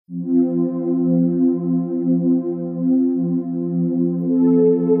Hello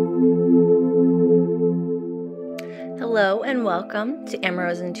and welcome to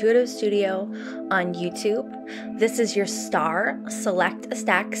Amaro's Intuitive Studio on YouTube. This is your star select a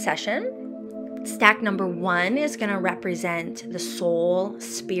stack session. Stack number 1 is going to represent the soul,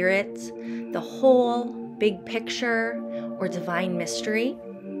 spirit, the whole, big picture, or divine mystery.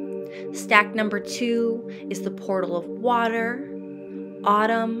 Stack number 2 is the portal of water,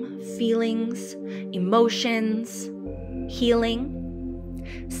 autumn, feelings, emotions, healing.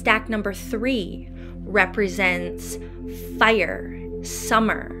 Stack number 3 represents fire,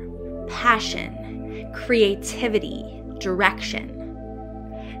 summer, passion, creativity, direction.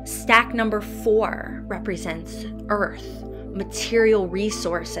 Stack number 4 represents earth, material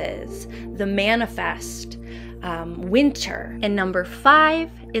resources, the manifest, winter. And number 5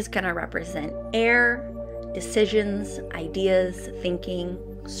 is going to represent air, decisions, ideas, thinking,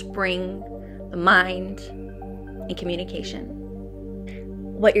 spring, the mind, and communication.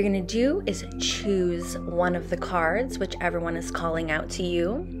 What you're going to do is choose one of the cards, whichever one is calling out to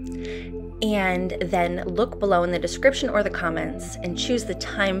you, and then look below in the description or the comments and choose the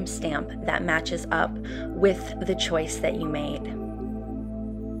timestamp that matches up with the choice that you made.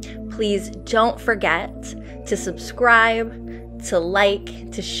 Please don't forget to subscribe, to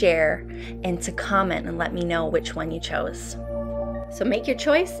like, to share, and to comment and let me know which one you chose. So make your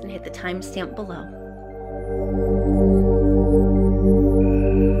choice and hit the timestamp below.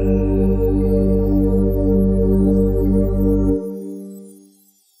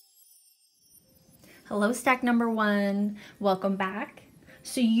 Hello, stack number 1. Welcome back.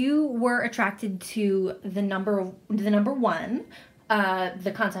 So you were attracted to the number 1,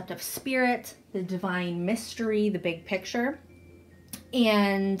 the concept of spirit, the divine mystery, the big picture.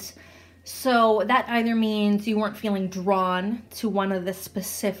 And so that either means you weren't feeling drawn to one of the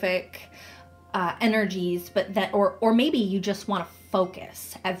specific energies, but that, or maybe you just want to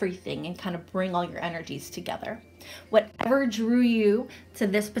focus everything and kind of bring all your energies together. Whatever drew you to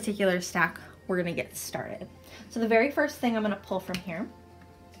this particular stack, we're going to get started. So the very first thing I'm going to pull from here,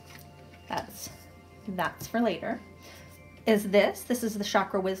 that's for later, is this. This is the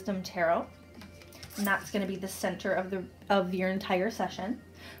Chakra Wisdom Tarot, and that's going to be the center of your entire session.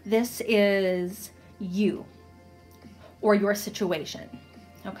 This is you or your situation,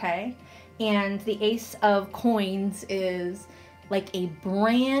 okay? And the Ace of Coins is like a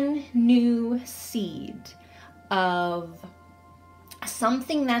brand new seed of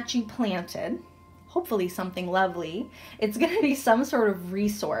something that you planted, hopefully something lovely. It's going to be some sort of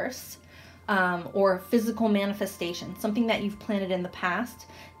resource or physical manifestation. Something that you've planted in the past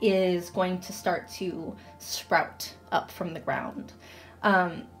is going to start to sprout up from the ground.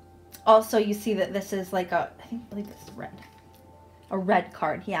 Also, you see that this is like I believe this is red. A red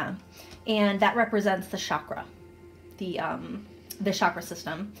card, yeah. And that represents the chakra, the chakra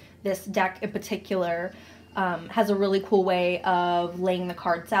system. This deck in particular has a really cool way of laying the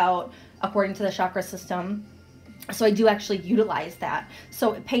cards out according to the chakra system. So I do actually utilize that.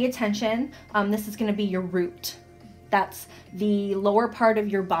 So pay attention. This is going to be your root. That's the lower part of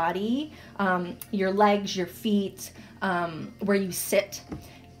your body, your legs, your feet, where you sit.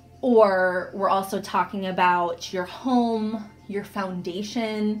 Or we're also talking about your home, your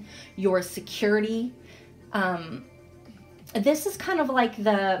foundation, your security. This is kind of like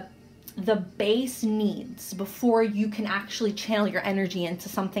the base needs before you can actually channel your energy into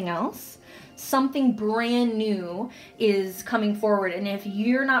something else. Something brand new is coming forward, and if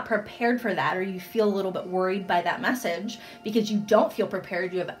you're not prepared for that, or you feel a little bit worried by that message because you don't feel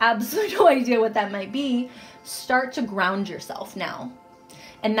prepared, you have absolutely no idea what that might be, start to ground yourself now.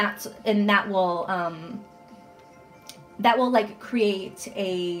 And that will like create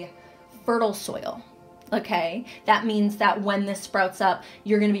a fertile soil. Okay, that means that when this sprouts up,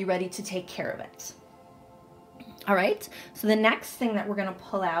 you're going to be ready to take care of it. All right, so the next thing that we're going to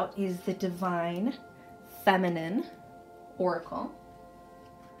pull out is the Divine Feminine Oracle.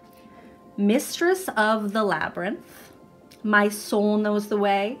 Mistress of the Labyrinth, my soul knows the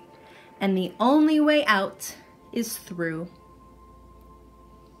way, and the only way out is through.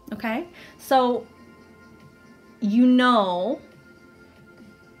 Okay, so you know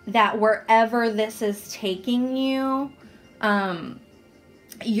that wherever this is taking you,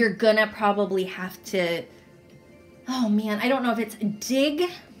 you're gonna probably have to, oh man, I don't know if it's dig.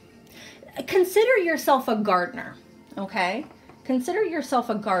 Consider yourself a gardener, okay? Consider yourself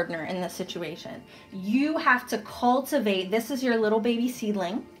a gardener in this situation. You have to cultivate, this is your little baby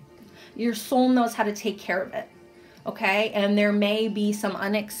seedling. Your soul knows how to take care of it, okay? And there may be some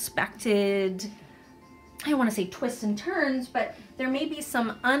unexpected I don't want to say twists and turns, but there may be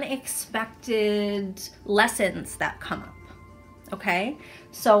some unexpected lessons that come up. Okay,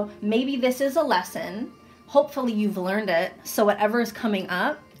 so maybe this is a lesson. Hopefully you've learned it. So whatever is coming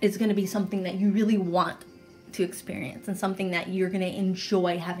up is going to be something that you really want to experience and something that you're going to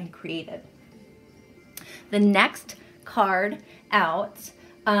enjoy having created. The next card out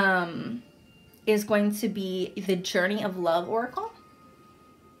is going to be the Journey of Love Oracle.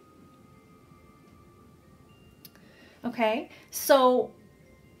 Okay, so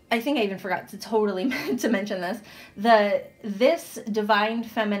I think I even forgot to totally to mention this. This divine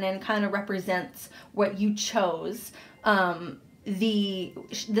feminine kind of represents what you chose.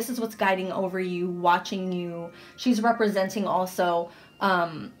 This is what's guiding over you, watching you. She's representing also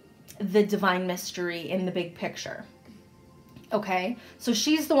the divine mystery in the big picture. Okay, so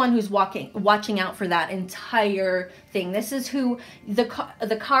she's the one who's watching out for that entire thing. This is who the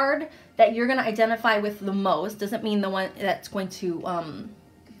card that you're going to identify with the most. Doesn't mean the one that's going to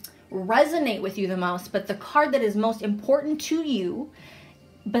resonate with you the most, but the card that is most important to you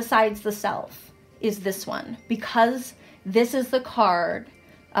besides the self is this one, because this is the card,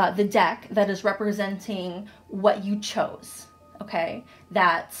 the deck that is representing what you chose. Okay,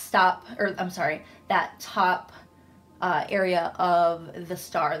 that top area of the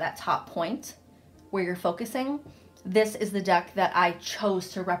star, that top point where you're focusing. This is the deck that I chose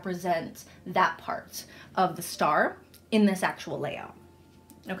to represent that part of the star in this actual layout.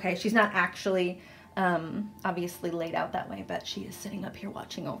 Okay, she's not actually obviously laid out that way, but she is sitting up here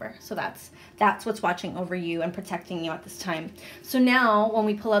watching over. So that's what's watching over you and protecting you at this time. So now when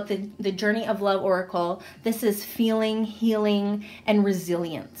we pull out the Journey of Love Oracle, this is feeling, healing, and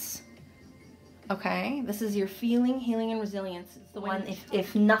resilience. Okay, this is your feeling, healing, and resilience. It's the one,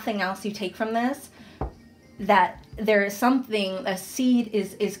 if nothing else you take from this, that there is something, a seed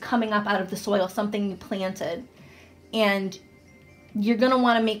is coming up out of the soil, something you planted, and you're going to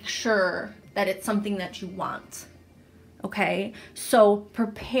want to make sure that it's something that you want. Okay, so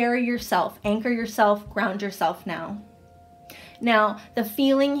prepare yourself, anchor yourself, ground yourself now. Now, the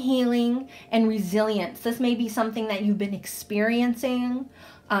feeling, healing, and resilience, this may be something that you've been experiencing.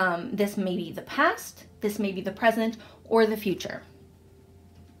 This may be the past, this may be the present, or the future.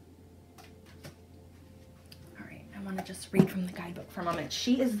 All right, I want to just read from the guidebook for a moment.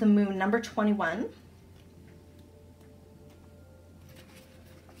 She is the moon, number 21.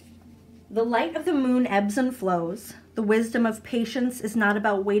 The light of the moon ebbs and flows. The wisdom of patience is not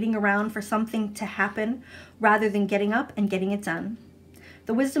about waiting around for something to happen, rather than getting up and getting it done.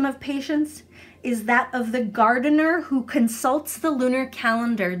 The wisdom of patience is that of the gardener who consults the lunar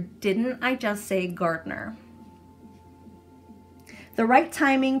calendar. Didn't I just say gardener? The right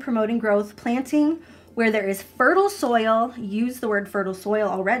timing, promoting growth, planting where there is fertile soil, use the word fertile soil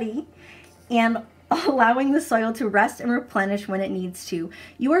already, and allowing the soil to rest and replenish when it needs to.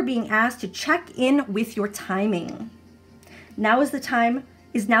 You are being asked to check in with your timing. Now is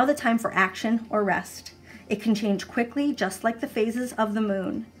now the time for action or rest. It can change quickly, just like the phases of the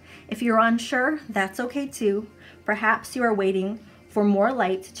moon. If you're unsure, that's okay too. Perhaps you are waiting for more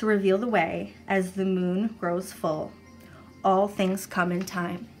light to reveal the way as the moon grows full. All things come in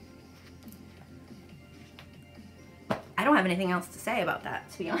time. I don't have anything else to say about that,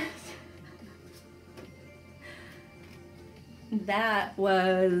 to be honest. That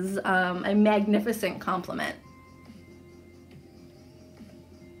was a magnificent compliment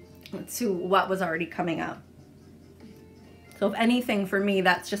to what was already coming up. So if anything, for me,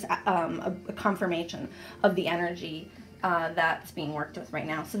 that's just a confirmation of the energy that's being worked with right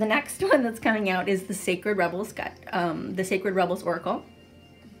now. So the next one that's coming out is the Sacred Rebels Oracle.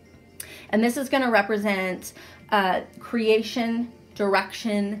 And this is going to represent creation,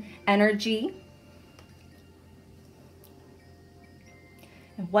 direction, energy.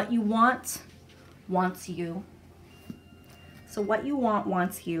 And what you want wants you. So what you want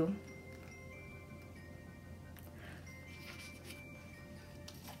wants you.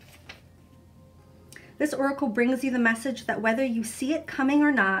 This oracle brings you the message that whether you see it coming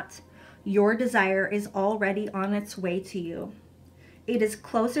or not, your desire is already on its way to you. It is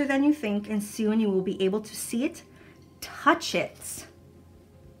closer than you think, and soon you will be able to see it, touch it,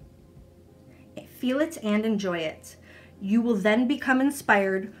 feel it, and enjoy it. You will then become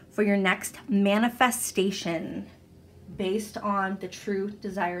inspired for your next manifestation based on the true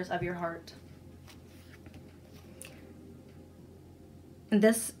desires of your heart. And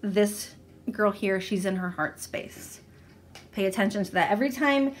this girl here, she's in her heart space. Pay attention to that. Every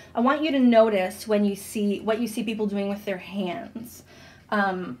time, I want you to notice when you see what you see people doing with their hands.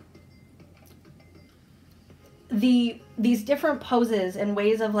 these different poses and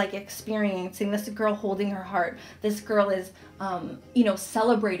ways of like experiencing this girl holding her heart. This girl is, you know,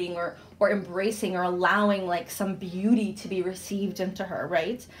 celebrating or embracing or allowing like some beauty to be received into her,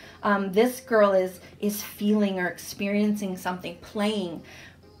 right? This girl is feeling or experiencing something, playing.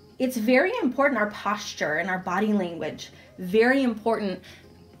 It's very important, our posture and our body language, very important.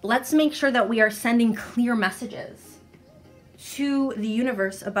 Let's make sure that we are sending clear messages to the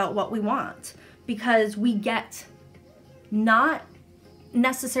universe about what we want, because we get not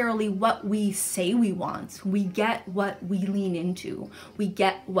necessarily what we say we want. We get what we lean into. We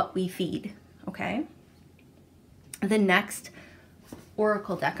get what we feed, okay? The next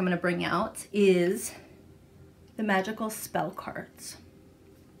oracle deck I'm going to bring out is the magical spell cards.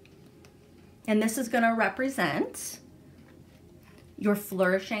 And this is going to represent your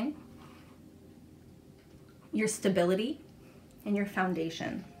flourishing, your stability, and your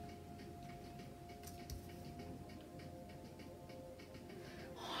foundation.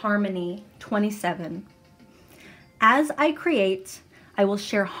 Harmony 27. As I create, I will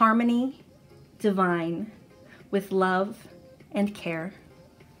share harmony divine with love and care.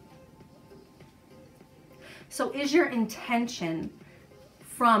 So is your intention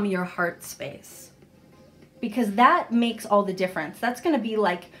from your heart space? Because that makes all the difference. That's going to be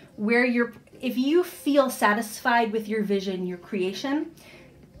like where if you feel satisfied with your vision, your creation,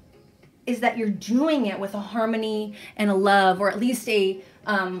 is that you're doing it with a harmony and a love, or at least a,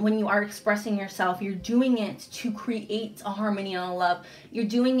 when you are expressing yourself, you're doing it to create a harmony and a love. You're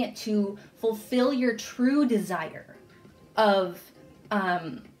doing it to fulfill your true desire of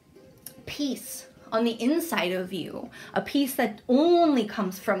peace on the inside of you, a peace that only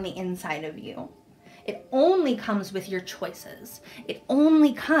comes from the inside of you. It only comes with your choices. It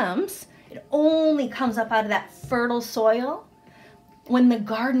only comes up out of that fertile soil when the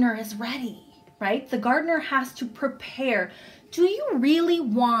gardener is ready, right? The gardener has to prepare. Do you really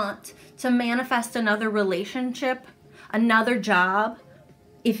want to manifest another relationship, another job?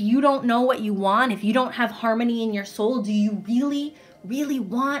 If you don't know what you want, if you don't have harmony in your soul, do you really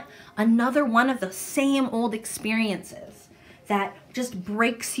want another one of the same old experiences that just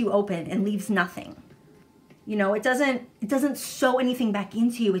breaks you open and leaves nothing? You know, it doesn't sew anything back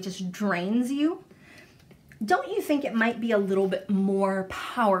into you, it just drains you. Don't you think it might be a little bit more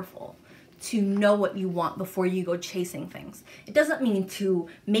powerful to know what you want before you go chasing things? It doesn't mean to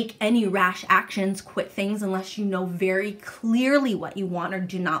make any rash actions, quit things unless you know very clearly what you want or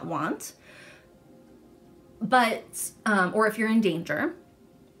do not want. But, or if you're in danger,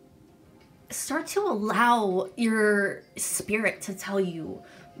 start to allow your spirit to tell you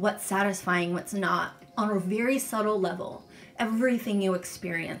what's satisfying, what's not, on a very subtle level. Everything you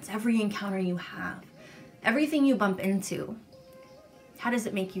experience, every encounter you have, everything you bump into, how does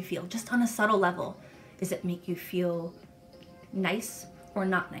it make you feel? Just on a subtle level. Does it make you feel nice or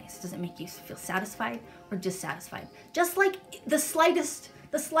not nice? Does it make you feel satisfied or dissatisfied? Just like the slightest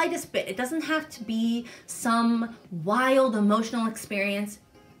bit. It doesn't have to be some wild emotional experience.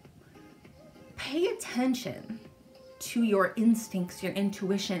 Pay attention to your instincts, your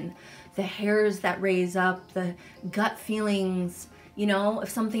intuition, the hairs that raise up, the gut feelings, you know, if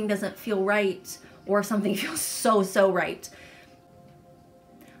something doesn't feel right or if something feels so right.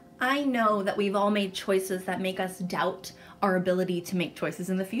 I know that we've all made choices that make us doubt our ability to make choices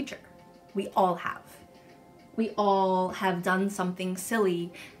in the future. We all have. We all have done something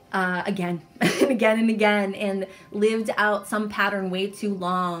silly again and again and again and lived out some pattern way too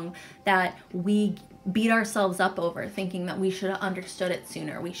long that we beat ourselves up over, thinking that we should have understood it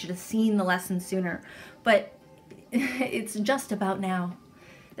sooner. We should have seen the lesson sooner. But it's just about now.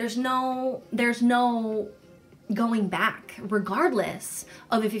 There's no going back, regardless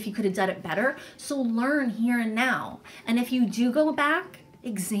of if you could have done it better. So learn here and now. And if you do go back,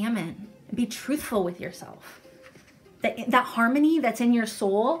 examine. Be truthful with yourself. That harmony that's in your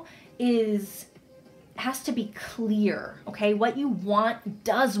soul has to be clear, okay? What you want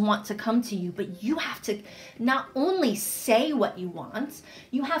does want to come to you, but you have to not only say what you want,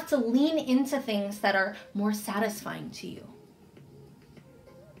 you have to lean into things that are more satisfying to you.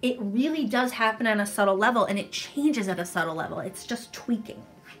 It really does happen on a subtle level, and it changes at a subtle level. It's just tweaking.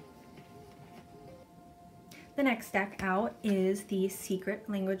 The next deck out is the Secret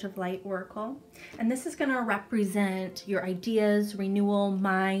Language of Light Oracle. And this is going to represent your ideas, renewal,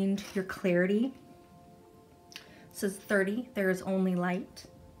 mind, your clarity. It says 30, there is only light.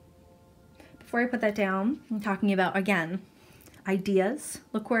 Before I put that down, I'm talking about, again, ideas.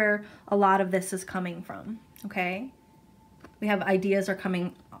 Look where a lot of this is coming from, okay? We have ideas are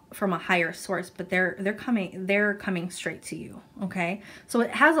coming from a higher source, but they're coming straight to you, okay? So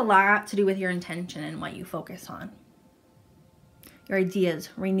it has a lot to do with your intention and what you focus on. Your ideas,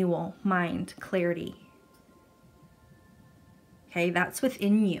 renewal, mind, clarity. Okay, that's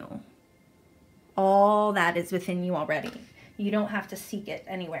within you. All that is within you already. You don't have to seek it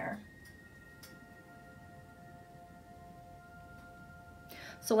anywhere.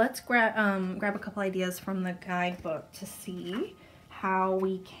 So let's grab a couple ideas from the guidebook to see how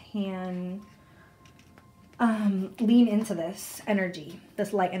we can lean into this energy,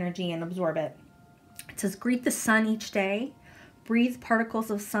 this light energy, and absorb it. It says, greet the sun each day. Breathe particles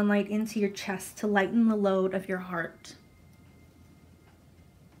of sunlight into your chest to lighten the load of your heart.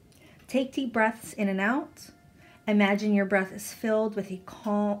 Take deep breaths in and out. Imagine your breath is filled with a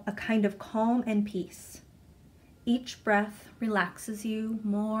kind of calm and peace. Each breath relaxes you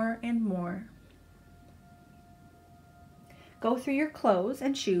more and more. Go through your clothes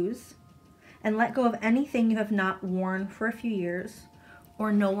and shoes and let go of anything you have not worn for a few years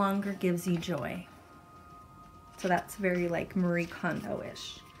or no longer gives you joy. So that's very like Marie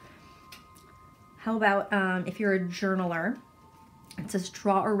Kondo-ish. How about if you're a journaler, it says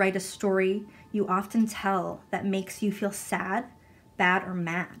draw or write a story you often tell that makes you feel sad, bad, or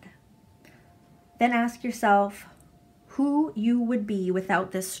mad. Then ask yourself who you would be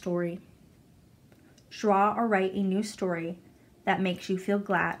without this story. Draw or write a new story that makes you feel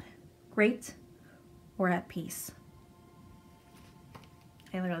glad, great, or at peace.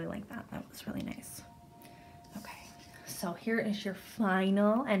 I really like that. That was really nice. Okay, so here is your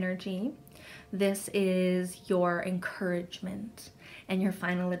final energy. This is your encouragement and your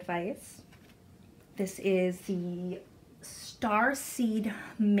final advice. This is the Star Seed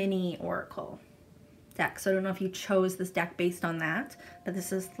Mini Oracle deck. So I don't know if you chose this deck based on that, but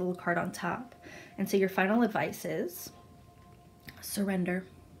this is the little card on top. And so your final advice is surrender.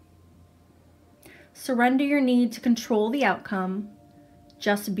 Surrender your need to control the outcome.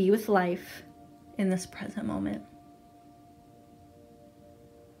 Just be with life in this present moment.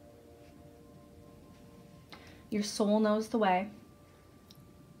 Your soul knows the way.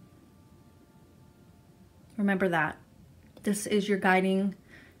 Remember that. This is your guiding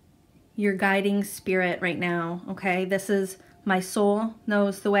spirit right now, okay? This is my soul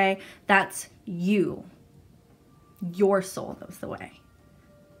knows the way. That's you. Your soul knows the way.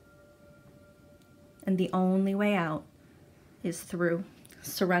 And the only way out is through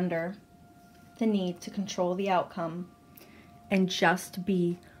surrender the need to control the outcome and just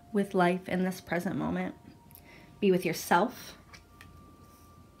be with life in this present moment. Be with yourself,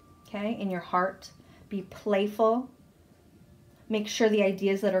 okay, in your heart. Be playful. Make sure the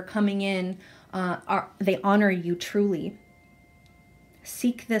ideas that are coming in, they honor you truly.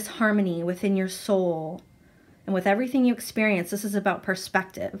 Seek this harmony within your soul. And with everything you experience, this is about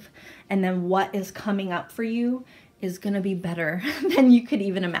perspective. And then what is coming up for you is going to be better than you could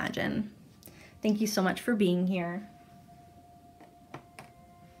even imagine. Thank you so much for being here.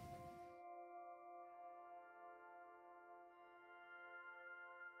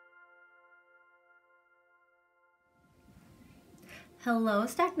 Hello,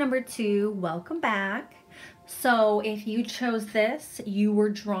 stack number 2. Welcome back. So if you chose this, you were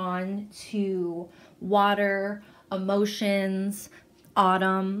drawn to water, emotions,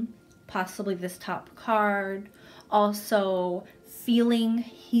 autumn, possibly this top card, also feeling,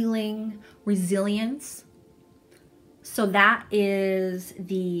 healing, resilience. So that is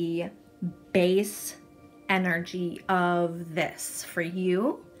the base energy of this for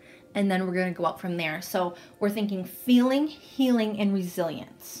you. And then we're going to go up from there. So we're thinking feeling, healing, and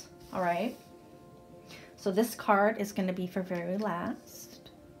resilience. All right. So this card is going to be for very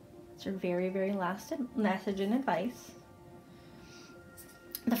last. It's your very, very last message and advice.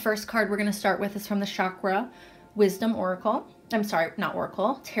 The first card we're going to start with is from the Chakra Wisdom Oracle. I'm sorry, not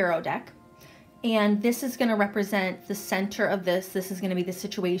Oracle, Tarot deck. And this is going to represent the center of this. This is going to be the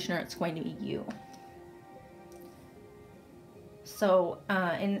situation, or it's going to be you. So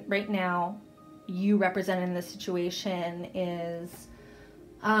right now, you represented in this situation is,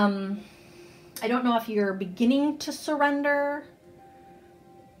 I don't know if you're beginning to surrender,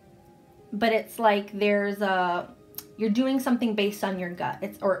 but it's like you're doing something based on your gut.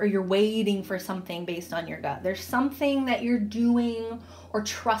 Or you're waiting for something based on your gut. There's something that you're doing or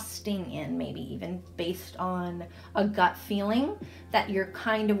trusting in, maybe even based on a gut feeling that you're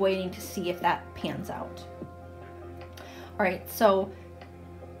kind of waiting to see if that pans out. All right, so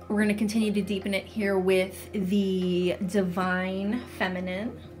we're going to continue to deepen it here with the Divine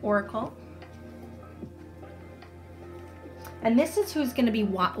Feminine Oracle. And this is who's going to be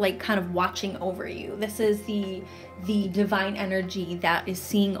like kind of watching over you. This is the divine energy that is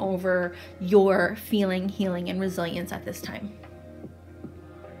seeing over your feeling, healing, and resilience at this time.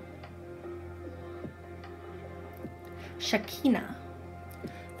 Shekinah,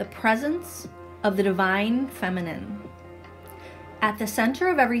 the presence of the divine feminine. At the center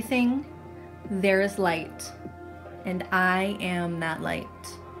of everything, there is light, and I am that light.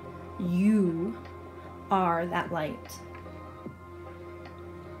 You are that light.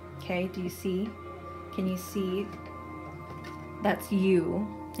 Okay, do you see? Can you see? That's you,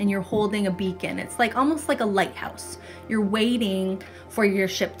 and you're holding a beacon. It's like almost like a lighthouse. You're waiting for your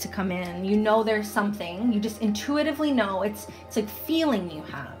ship to come in. You know there's something. You just intuitively know. It's like feeling you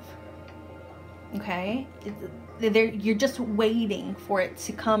have. Okay? You're just waiting for it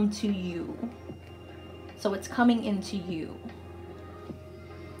to come to you. So it's coming into you.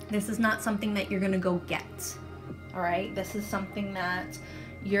 This is not something that you're going to go get. All right? This is something that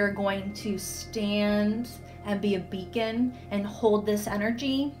you're going to stand and be a beacon and hold this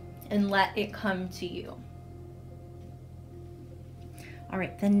energy and let it come to you. All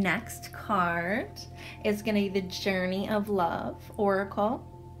right, the next card is going to be the Journey of Love Oracle.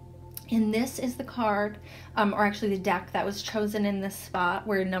 And this is the card, or actually the deck that was chosen in this spot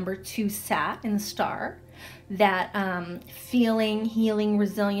where number 2 sat in the star. That feeling, healing,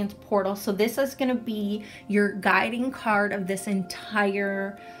 resilience portal. So this is going to be your guiding card of this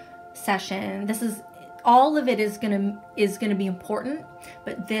entire session. This is all of it is going to be important,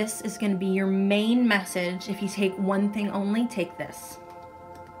 but this is going to be your main message. If you take one thing only, take this.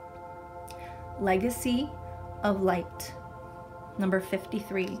 Legacy of Light, number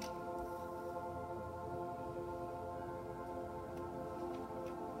 53.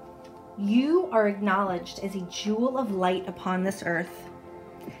 You are acknowledged as a jewel of light upon this earth,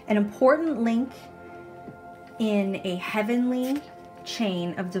 an important link in a heavenly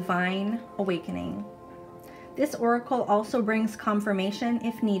chain of divine awakening. This oracle also brings confirmation,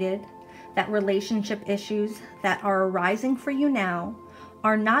 if needed, that relationship issues that are arising for you now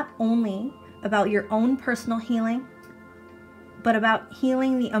are not only about your own personal healing, but about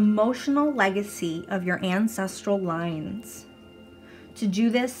healing the emotional legacy of your ancestral lines. To do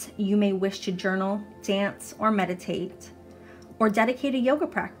this, you may wish to journal, dance, or meditate, or dedicate a yoga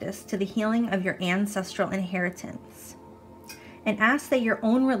practice to the healing of your ancestral inheritance, and ask that your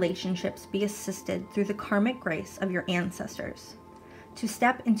own relationships be assisted through the karmic grace of your ancestors to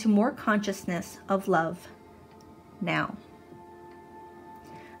step into more consciousness of love now.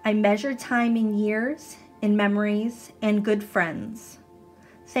 I measure time in years, in memories, and good friends.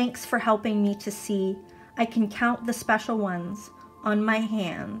 Thanks for helping me to see I can count the special ones on my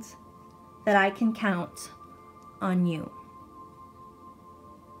hands, that I can count on you.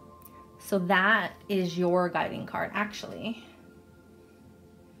 So that is your guiding card. Actually,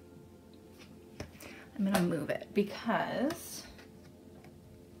 I'm going to move it because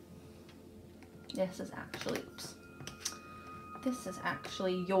this is actually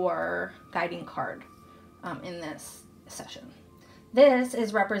your guiding card in this session. This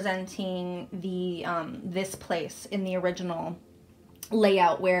is representing the this place in the original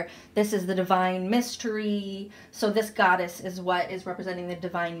layout where this is the divine mystery. So this goddess is what is representing the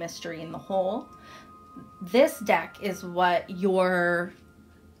divine mystery in the whole. This deck is what your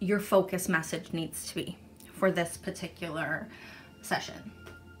focus message needs to be for this particular session.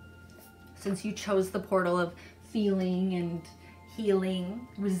 Since you chose the portal of feeling and healing,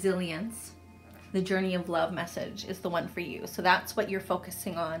 resilience, the Journey of Love message is the one for you. So that's what you're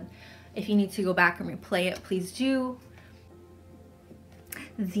focusing on. If you need to go back and replay it, please do.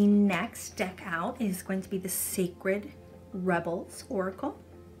 The next deck out is going to be the Sacred Rebels Oracle.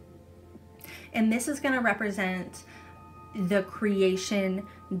 And this is going to represent the creation,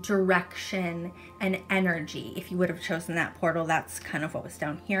 direction, and energy. If you would have chosen that portal, that's kind of what was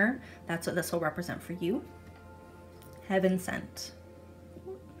down here. That's what this will represent for you. Heaven Sent.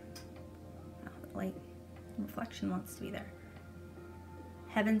 Oh, the light reflection wants to be there.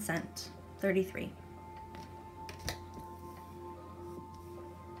 Heaven Sent, 33.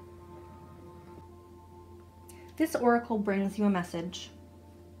 This oracle brings you a message.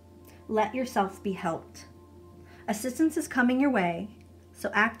 Let yourself be helped. Assistance is coming your way,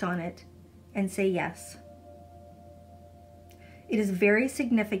 so act on it and say yes. It is very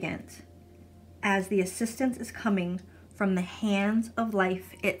significant as the assistance is coming from the hands of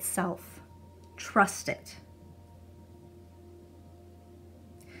life itself. Trust it.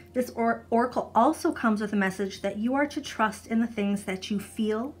 This oracle also comes with a message that you are to trust in the things that you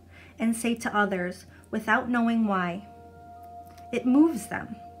feel and say to others without knowing why. It moves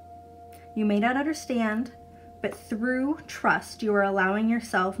them. You may not understand, but through trust, you are allowing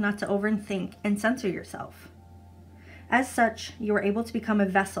yourself not to overthink and censor yourself. As such, you are able to become a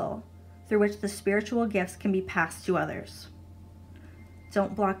vessel through which the spiritual gifts can be passed to others.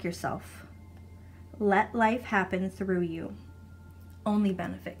 Don't block yourself. Let life happen through you. Only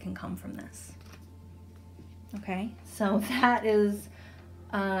benefit can come from this. Okay, so that is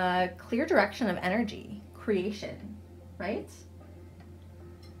a clear direction of energy, creation, right?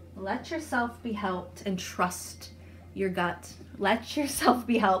 Let yourself be helped and trust your gut. Let yourself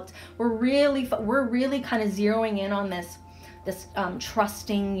be helped. We're really kind of zeroing in on this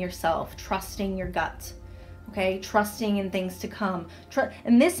trusting yourself, trusting your gut. Okay, trusting in things to come.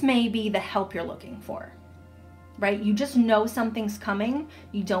 And this may be the help you're looking for, right? You just know something's coming.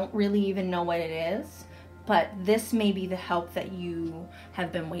 You don't really even know what it is, but this may be the help that you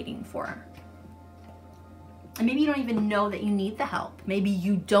have been waiting for. And maybe you don't even know that you need the help. Maybe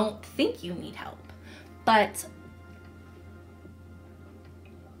you don't think you need help. But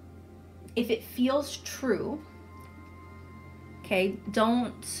if it feels true, okay,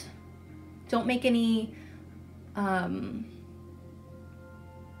 don't make any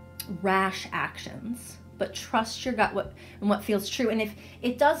rash actions, but trust your gut and what feels true. And if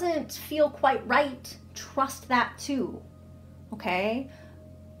it doesn't feel quite right, trust that too. Okay?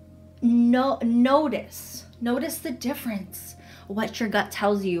 Notice the difference, what your gut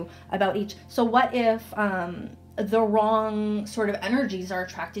tells you about each. So what if the wrong sort of energies are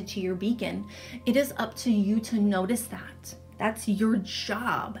attracted to your beacon? It is up to you to notice that. That's your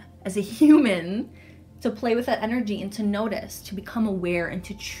job as a human, to play with that energy and to notice, to become aware and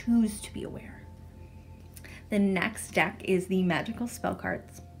to choose to be aware. The next deck is the magical spell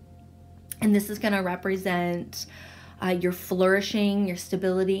cards. And this is going to represent your flourishing, your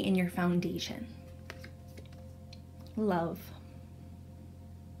stability, and your foundation. Love.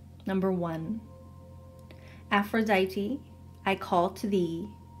 Number 1. Aphrodite, I call to thee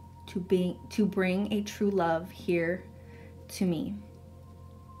to bring a true love here to me.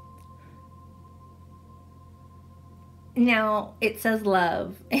 Now, it says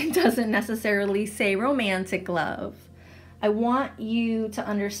love. It doesn't necessarily say romantic love. I want you to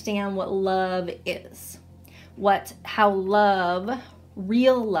understand what love is. How love,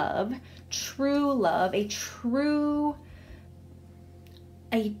 real love, true love, the true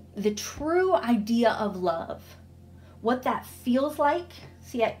idea of love, what that feels like,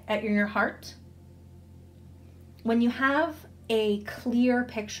 see at your heart. When you have a clear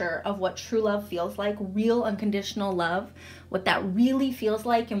picture of what true love feels like, real unconditional love, what that really feels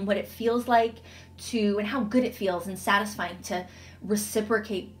like and what it feels like and how good it feels and satisfying to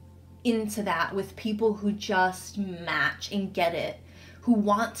reciprocate into that with people who just match and get it, who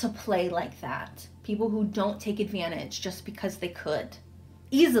want to play like that, people who don't take advantage just because they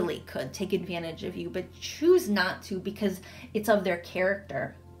easily could take advantage of you, but choose not to because it's of their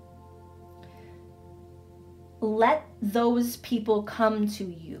character. Let those people come to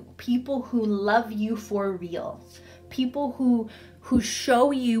you, people who love you for real, people who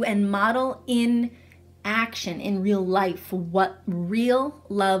show you and model in action, in real life, what real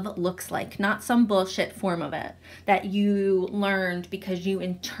love looks like, not some bullshit form of it that you learned because you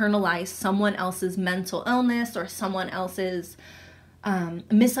internalized someone else's mental illness or someone else's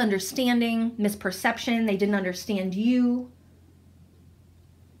misunderstanding, misperception. They didn't understand you.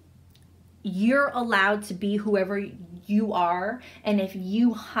 You're allowed to be whoever you are, and if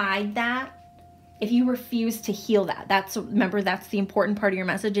you hide that, if you refuse to heal that, remember, that's the important part of your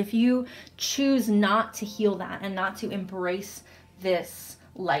message. If you choose not to heal that and not to embrace this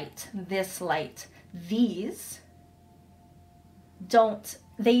light, these don't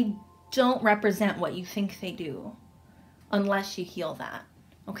represent what you think they do unless you heal that.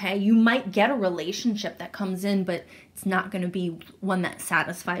 Okay, you might get a relationship that comes in, but it's not going to be one that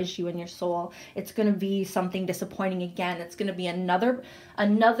satisfies you and your soul. It's going to be something disappointing again. It's going to be another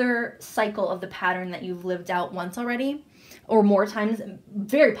cycle of the pattern that you've lived out once already, or more times,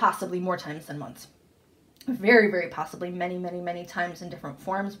 very possibly more times than once. Very, very possibly many, many, many times in different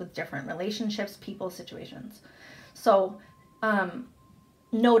forms with different relationships, people, situations. So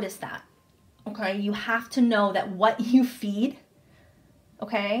notice that, okay? You have to know that what you feed,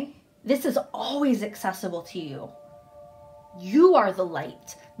 okay, this is always accessible to you. You are the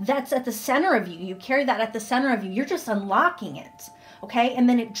light. That's at the center of you. You carry that at the center of you. You're just unlocking it, okay? And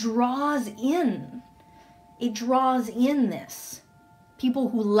then it draws in this. People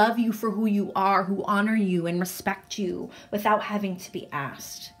who love you for who you are, who honor you and respect you without having to be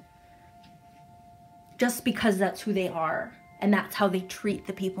asked. Just because that's who they are and that's how they treat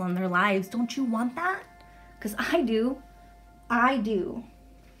the people in their lives. Don't you want that? Because I do.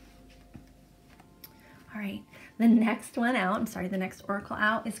 All right. The next one out, I'm sorry, the next oracle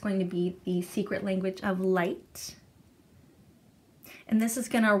out is going to be the secret language of light. And this is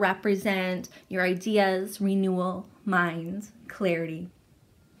going to represent your ideas, renewal, mind, clarity,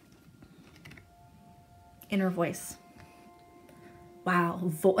 inner voice.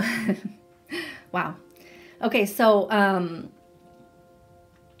 Wow. Wow. Okay, so,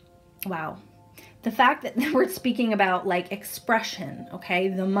 wow. The fact that we're speaking about like expression, okay,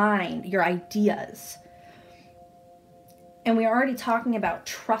 the mind, your ideas. And we're already talking about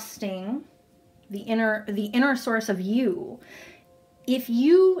trusting the inner source of you. If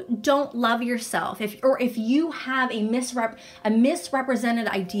you don't love yourself, if you have a misrepresented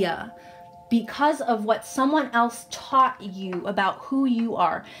idea because of what someone else taught you about who you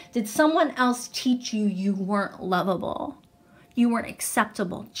are, did someone else teach you you weren't lovable? You weren't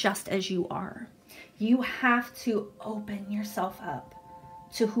acceptable just as you are. You have to open yourself up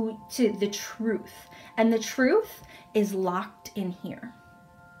to the truth. And the truth is locked in here.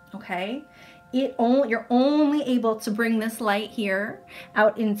 Okay? You're only able to bring this light here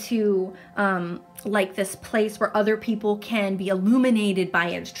out into like this place where other people can be illuminated by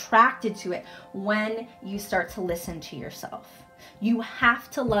it, attracted to it, when you start to listen to yourself. You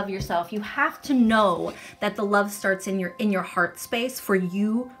have to love yourself. You have to know that the love starts in your heart space for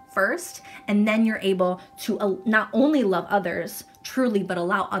you first, and then you're able to not only love others truly, but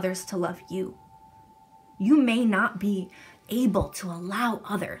allow others to love you. You may not be able to allow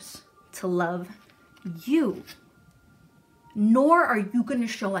others to love you, nor are you going to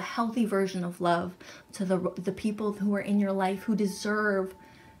show a healthy version of love to the people who are in your life who deserve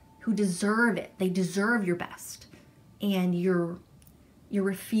it. They deserve your best, and you're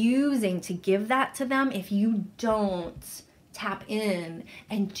refusing to give that to them if you don't tap in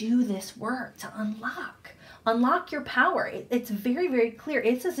and do this work to unlock your power. It's very, very clear.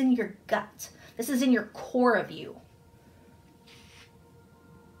 This is in your gut. This is in your core of you.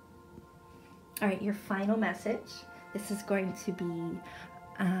 All right, your final message. This is going to be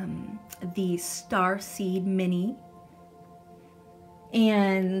the Star Seed Mini.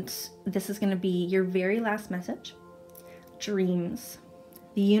 And this is going to be your very last message. Dreams.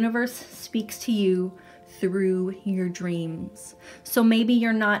 The universe speaks to you through your dreams. So maybe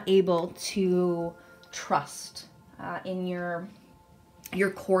you're not able to trust in your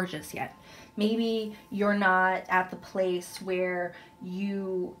core just yet. Maybe you're not at the place where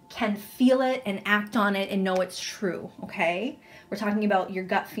you can feel it and act on it and know it's true, okay? We're talking about your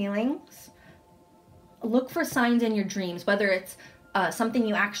gut feelings. Look for signs in your dreams, whether it's something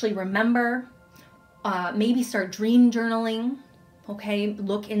you actually remember. Maybe start dream journaling, okay?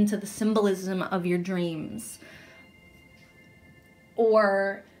 Look into the symbolism of your dreams.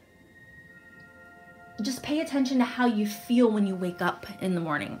 Or just pay attention to how you feel when you wake up in the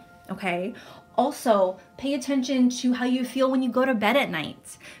morning. Okay. Also, pay attention to how you feel when you go to bed at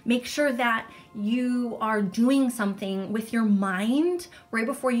night. Make sure that you are doing something with your mind right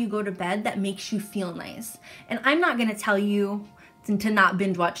before you go to bed that makes you feel nice. And I'm not going to tell you to not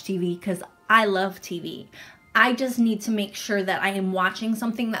binge watch TV, because I love TV. I just need to make sure that I am watching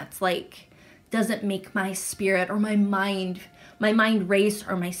something that's like, doesn't make my spirit or my mind race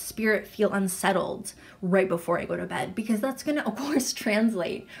or my spirit feel unsettled right before I go to bed, because that's going to, of course,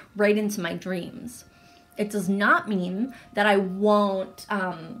 translate right into my dreams. It does not mean that I won't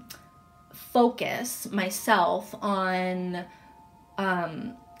focus myself on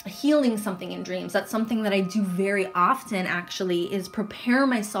healing something in dreams. That's something that I do very often, actually, is prepare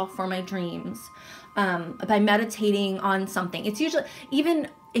myself for my dreams by meditating on something. It's usually, even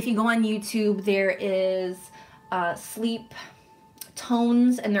if you go on YouTube, there is sleep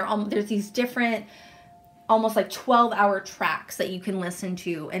tones, and there's these different almost like 12-hour tracks that you can listen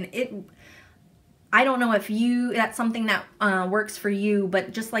to, and I don't know if that's something that works for you,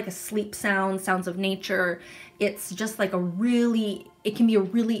 but just like a sleep sounds of nature, it's just like it can be a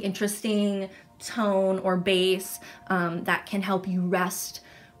really interesting tone or bass that can help you rest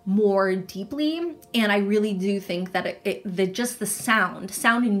more deeply. And I really do think that just the sound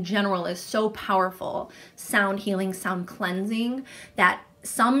in general is so powerful, sound healing, sound cleansing, that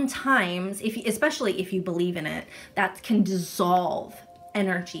sometimes, especially if you believe in it, that can dissolve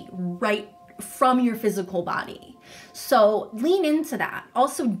energy right from your physical body. So lean into that.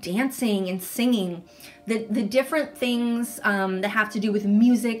 Also, dancing and singing, the different things that have to do with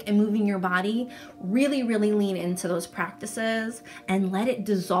music and moving your body, really, really lean into those practices and let it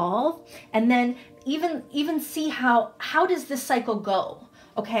dissolve. And then even see how does this cycle go?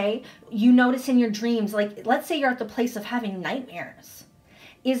 Okay, you notice in your dreams, like let's say you're at the place of having nightmares.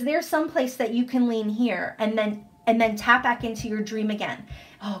 Is there some place that you can lean here and then tap back into your dream again?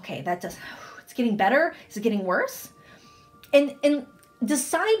 Okay, It's getting better? Is it getting worse? And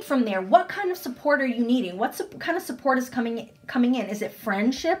decide from there, what kind of support are you needing? What kind of support is coming in? Is it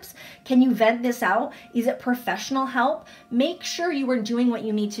friendships? Can you vent this out? Is it professional help? Make sure you are doing what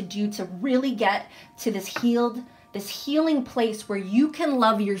you need to do to really get to this healing place where you can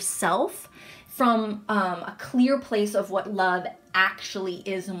love yourself from a clear place of what love actually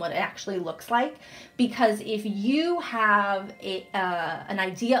is and what it actually looks like. Because if you have an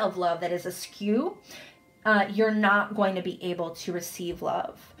idea of love that is askew, you're not going to be able to receive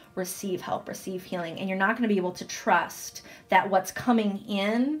love, receive help, receive healing, and you're not going to be able to trust that what's coming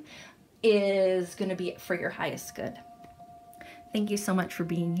in is going to be for your highest good. Thank you so much for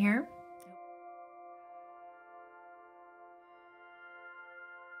being here.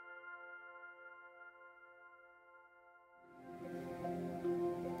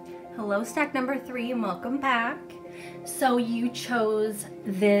 Hello, stack number 3, and welcome back. So you chose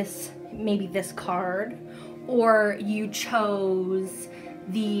maybe this card, or you chose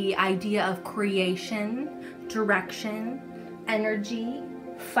the idea of creation, direction, energy,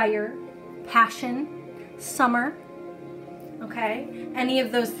 fire, passion, summer. Okay, any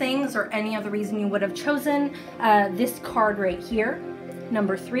of those things or any other reason you would have chosen this card right here,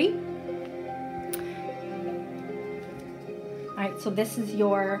 number 3. All right, so this is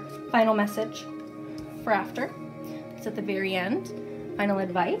your final message for after. It's at the very end, final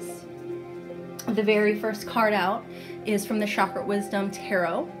advice. The very first card out is from the Chakra Wisdom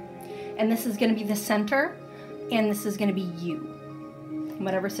Tarot, and this is going to be the center, and this is going to be you,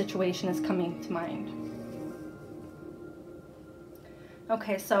 whatever situation is coming to mind.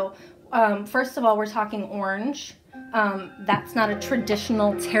 Okay, so first of all, we're talking orange. That's not a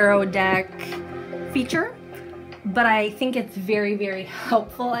traditional tarot deck feature, but I think it's very, very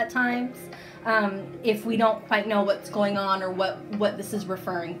helpful at times if we don't quite know what's going on or what this is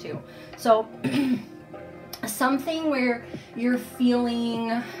referring to. So something where you're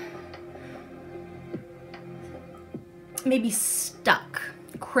feeling maybe stuck,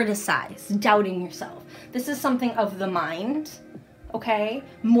 criticized, doubting yourself. This is something of the mind, okay?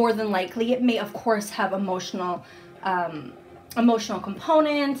 More than likely. It may, of course, have emotional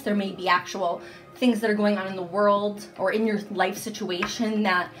components. There may be actual things that are going on in the world or in your life situation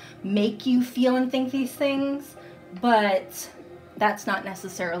that make you feel and think these things, but that's not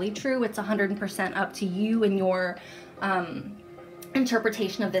necessarily true. It's 100% up to you and your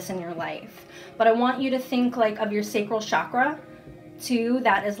interpretation of this in your life. But I want you to think like of your sacral chakra too.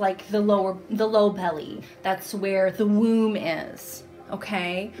 That is like the low belly. That's where the womb is.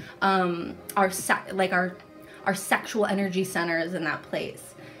 Okay, our sexual energy center is in that place.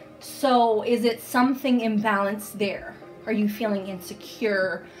 So is it something imbalanced there? Are you feeling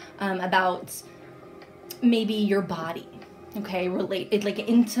insecure about maybe your body? Okay, like an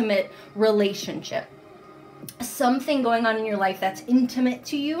intimate relationship. Something going on in your life that's intimate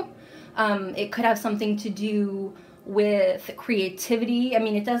to you. It could have something to do with creativity. I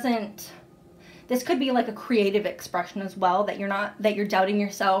mean, this could be like a creative expression as well, that you're doubting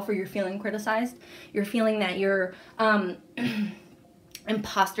yourself or you're feeling criticized. You're feeling that you're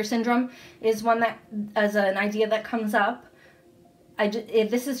imposter syndrome is one that, as an idea that comes up.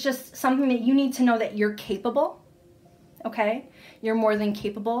 This is just something that you need to know that you're capable, okay? You're more than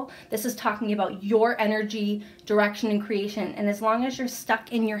capable. This is talking about your energy, direction, and creation. And as long as you're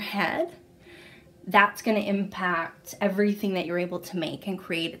stuck in your head, that's going to impact everything that you're able to make and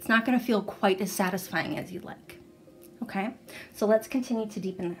create. It's not going to feel quite as satisfying as you'd like, okay? So let's continue to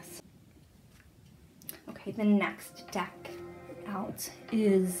deepen this. Okay, the next deck out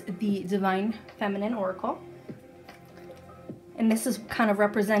is the Divine Feminine Oracle, and this is kind of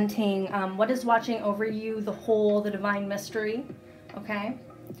representing what is watching over you, the divine mystery. Okay,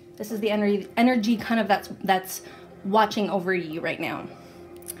 this is the energy kind of that's watching over you right now.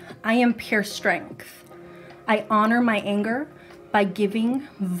 I am pure strength. I honor my anger by giving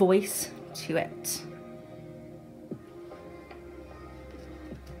voice to it.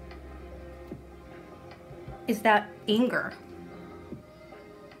 Is that anger?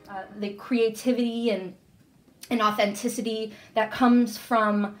 The creativity and authenticity that comes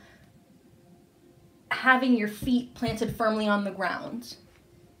from having your feet planted firmly on the ground,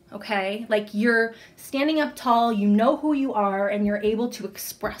 okay? Like you're standing up tall, you know who you are, and you're able to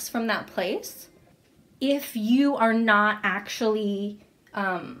express from that place. If you are not actually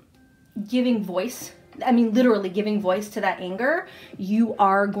giving voice, I mean literally giving voice to that anger, you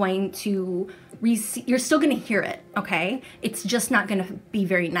are going to you're still going to hear it, okay? It's just not going to be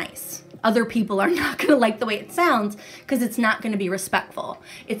very nice. Other people are not going to like the way it sounds because it's not going to be respectful.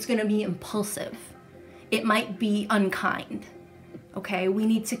 It's going to be impulsive. It might be unkind, okay? We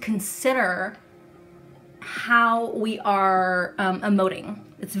need to consider how we are emoting.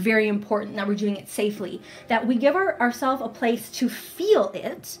 It's very important that we're doing it safely, that we give ourselves a place to feel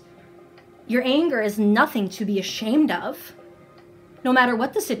it. Your anger is nothing to be ashamed of, no matter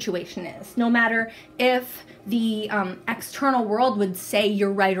what the situation is, no matter if the external world would say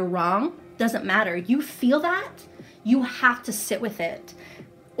you're right or wrong, doesn't matter. You feel that, you have to sit with it,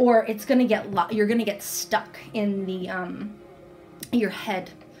 or it's gonna you're gonna get stuck in your head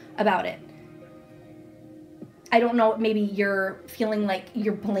about it. I don't know, maybe you're feeling like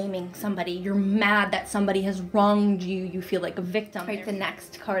you're blaming somebody. You're mad that somebody has wronged you. You feel like a victim. Right, the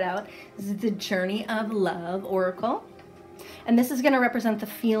next card out is the Journey of Love Oracle. And this is going to represent the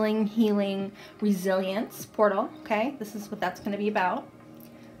feeling, healing, resilience portal, okay? This is what that's going to be about.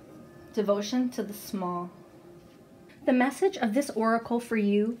 Devotion to the small. The message of this oracle for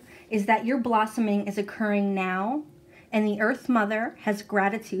you is that your blossoming is occurring now, and the Earth Mother has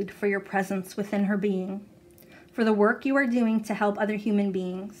gratitude for your presence within her being, for the work you are doing to help other human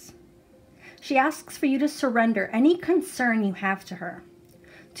beings. She asks for you to surrender any concern you have to her,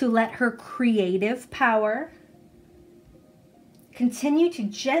 to let her creative power continue to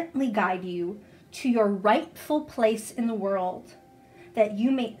gently guide you to your rightful place in the world,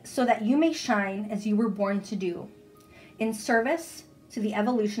 so that you may shine as you were born to do, in service to the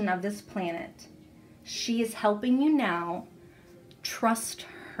evolution of this planet. She is helping you now. Trust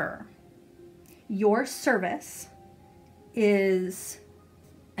her. Your service is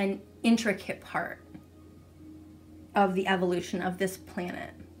an intricate part of the evolution of this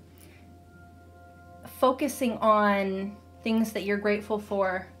planet. Focusing on things that you're grateful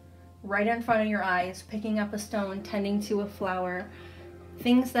for right in front of your eyes, picking up a stone, tending to a flower,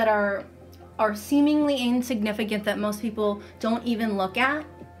 things that are seemingly insignificant that most people don't even look at.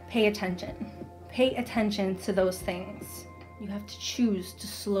 Pay attention. Pay attention to those things. You have to choose to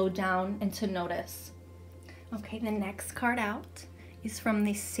slow down and to notice. Okay, the next card out is from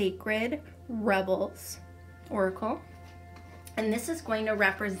the Sacred Rebels Oracle. And this is going to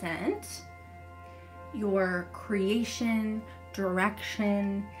represent your creation,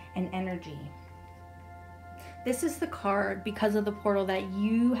 direction, and energy. This is the card, because of the portal that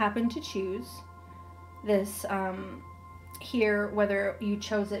you happen to choose. This here, whether you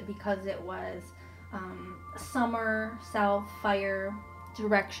chose it because it was summer, south, fire,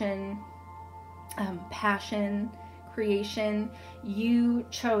 direction, passion, creation, you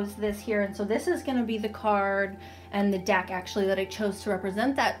chose this here. And so this is going to be the card and the deck actually that I chose to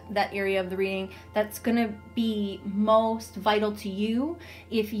represent that area of the reading that's going to be most vital to you.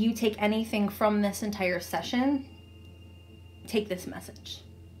 If you take anything from this entire session, take this message.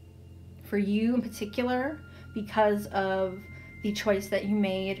 For you in particular, because of the choice that you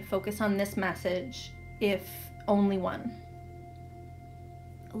made, focus on this message, if only one.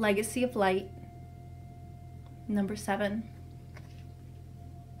 Legacy of Light, number 7.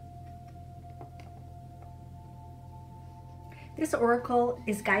 This oracle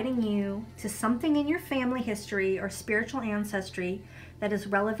is guiding you to something in your family history or spiritual ancestry that is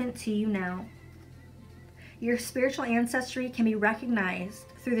relevant to you now. Your spiritual ancestry can be recognized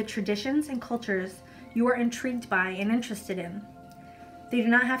through the traditions and cultures you are intrigued by and interested in. They do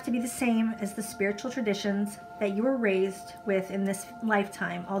not have to be the same as the spiritual traditions that you were raised with in this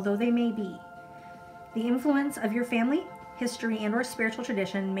lifetime, although they may be. The influence of your family, history, and/or spiritual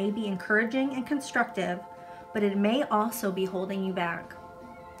tradition may be encouraging and constructive, but it may also be holding you back.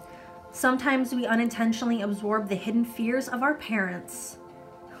 Sometimes we unintentionally absorb the hidden fears of our parents,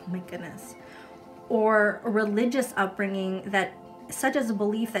 oh my goodness, or a religious upbringing such as a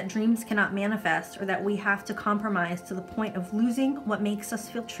belief that dreams cannot manifest, or that we have to compromise to the point of losing what makes us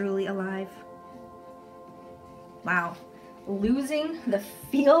feel truly alive. Wow. Losing the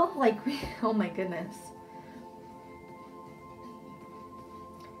feel, like, oh my goodness.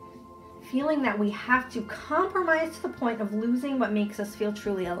 Feeling that we have to compromise to the point of losing what makes us feel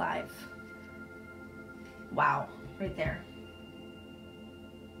truly alive. Wow, right there.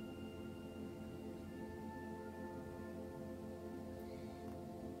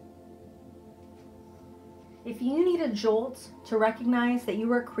 If you need a jolt to recognize that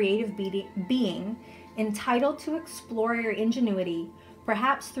you are a creative being entitled to explore your ingenuity,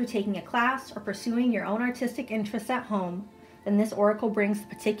 perhaps through taking a class or pursuing your own artistic interests at home, then this oracle brings the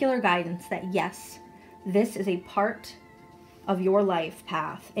particular guidance that yes, this is a part of your life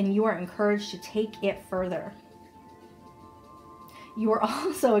path, and you are encouraged to take it further. You are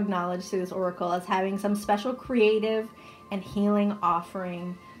also acknowledged through this oracle as having some special creative and healing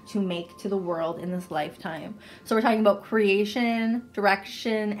offering to make to the world in this lifetime. So we're talking about creation,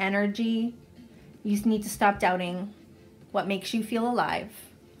 direction, energy. You just need to stop doubting what makes you feel alive,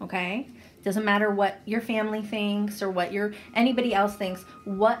 okay? Doesn't matter what your family thinks or what anybody else thinks.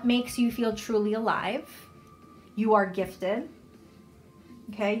 What makes you feel truly alive? You are gifted.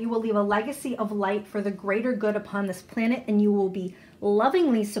 Okay, you will leave a legacy of light for the greater good upon this planet, and you will be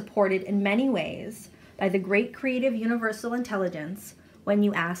lovingly supported in many ways by the great creative universal intelligence when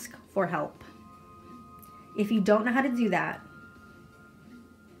you ask for help. If you don't know how to do that,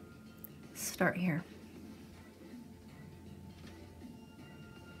 start here.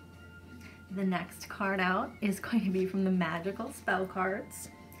 The next card out is going to be from the magical spell cards.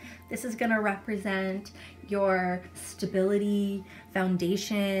 This is going to represent your stability,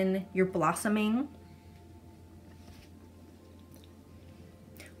 foundation, your blossoming,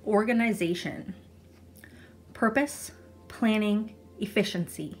 organization, purpose, planning,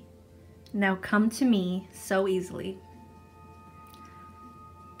 efficiency. Now come to me so easily.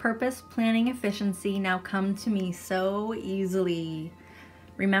 Purpose, planning, efficiency, now come to me so easily.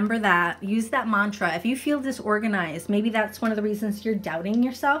 Remember that. Use that mantra. If you feel disorganized, maybe that's one of the reasons you're doubting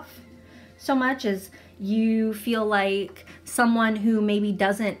yourself so much, is you feel like someone who maybe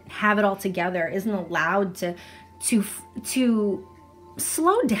doesn't have it all together isn't allowed to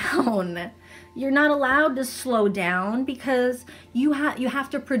slow down. You're not allowed to slow down because you have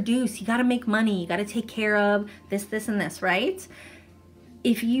to produce. You got to make money. You got to take care of this, and this, right?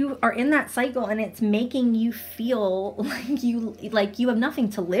 If you are in that cycle and it's making you feel like you have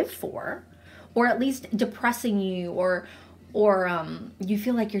nothing to live for, or at least depressing you, or you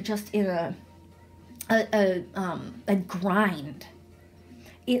feel like you're just in a grind,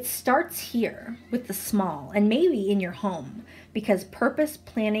 it starts here with the small, and maybe in your home, because purpose,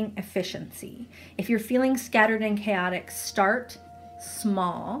 planning, efficiency. If you're feeling scattered and chaotic, start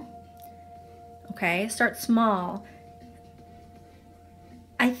small. Okay, start small.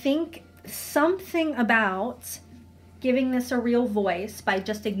 I think something about giving this a real voice by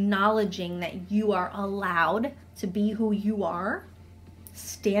just acknowledging that you are allowed to be who you are,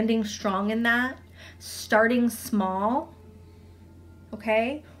 standing strong in that, starting small,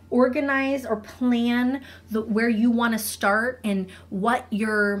 okay? Organize or plan where you want to start and what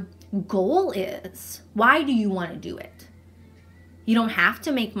your goal is. Why do you want to do it? You don't have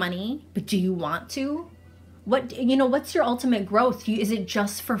to make money, but do you want to? What's your ultimate growth? Is it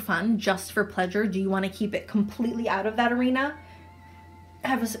just for fun, just for pleasure? Do you want to keep it completely out of that arena?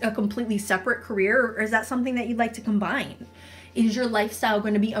 Have a completely separate career? Or is that something that you'd like to combine? Is your lifestyle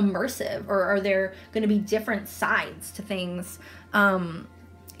going to be immersive, or are there going to be different sides to things? How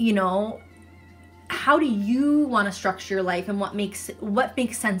do you want to structure your life, and what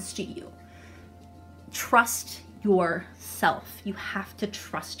makes sense to you? Trust yourself. You have to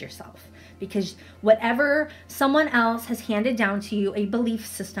trust yourself. Because whatever someone else has handed down to you, a belief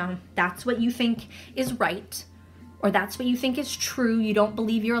system, that's what you think is right, or that's what you think is true. You don't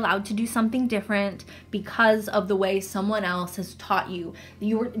believe you're allowed to do something different because of the way someone else has taught you.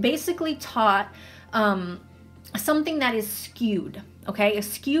 You were basically taught something that is skewed, okay? A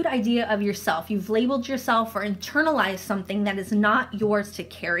skewed idea of yourself. You've labeled yourself or internalized something that is not yours to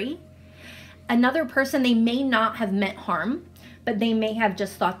carry. Another person, they may not have meant harm, but they may have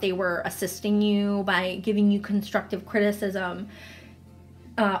just thought they were assisting you by giving you constructive criticism,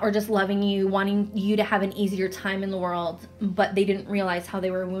 or just loving you, wanting you to have an easier time in the world, but they didn't realize how they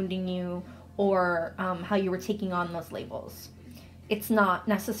were wounding you, or how you were taking on those labels. It's not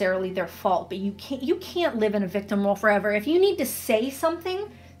necessarily their fault, but you can't live in a victim role forever. If you need to say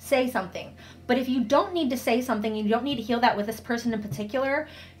something, say something. But if you don't need to say something, you don't need to heal that with this person in particular,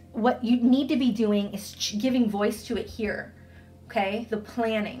 what you need to be doing is giving voice to it here. Okay, the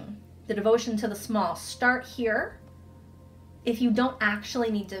planning, the devotion to the small. Start here. If you don't actually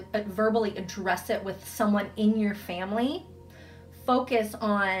need to verbally address it with someone in your family, focus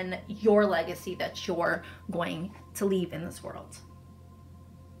on your legacy that you're going to leave in this world.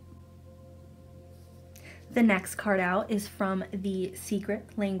 The next card out is from the Secret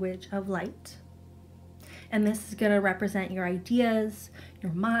Language of Light. And this is going to represent your ideas,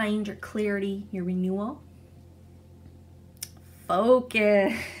 your mind, your clarity, your renewal.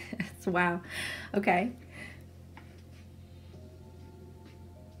 Focus. Wow. Okay.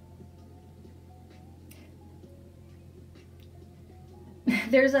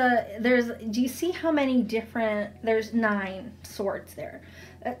 Do you see how many different, there's 9 swords there.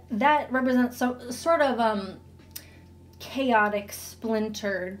 That represents sort of chaotic,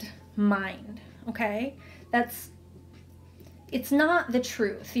 splintered mind, okay? It's not the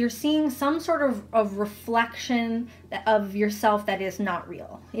truth. You're seeing some sort of reflection of yourself that is not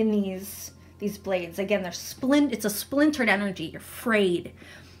real in these blades. Again, it's a splintered energy. You're frayed.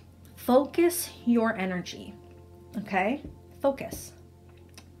 Focus your energy. Okay? Focus.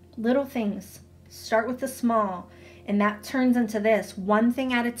 Little things. Start with the small. And that turns into this. One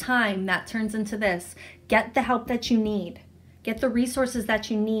thing at a time, that turns into this. Get the help that you need. Get the resources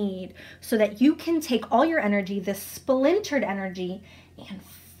that you need so that you can take all your energy, this splintered energy, and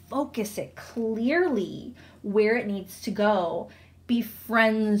focus it clearly where it needs to go. Be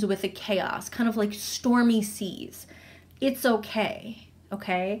friends with the chaos, kind of like stormy seas. It's okay,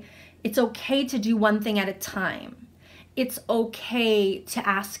 okay? It's okay to do one thing at a time. It's okay to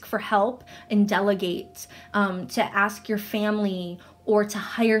ask for help and delegate, to ask your family or to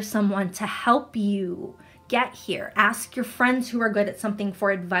hire someone to help you get here. Ask your friends who are good at something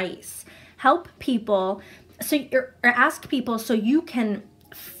for advice. Help people, or ask people so you can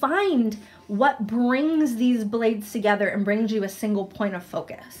find what brings these blades together and brings you a single point of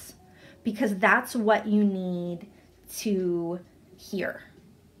focus, because that's what you need to hear.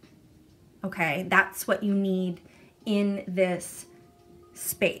 Okay, that's what you need in this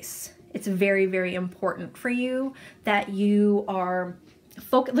space. It's very, very important for you that you are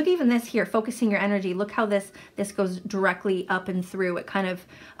look, even this here, focusing your energy. Look how this goes directly up and through it, kind of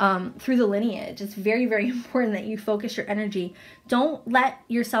through the lineage. It's very, very important that you focus your energy. Don't let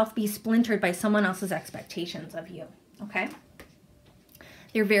yourself be splintered by someone else's expectations of you. Okay,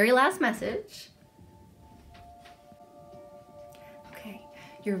 your very last message.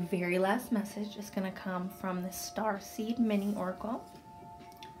 Your very last message is going to come from the Starseed Mini Oracle.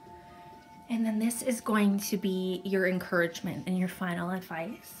 And then this is going to be your encouragement and your final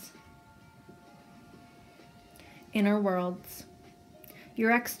advice. Inner worlds. Your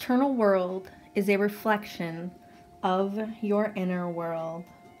external world is a reflection of your inner world.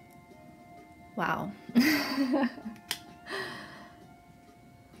 Wow.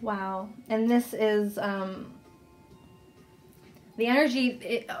 Wow. And this is... the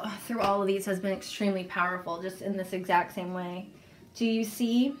energy through all of these has been extremely powerful, just in this exact same way. Do you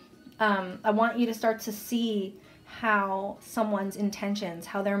see? I want you to start to see how someone's intentions,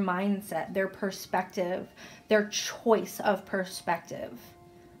 how their mindset, their perspective, their choice of perspective.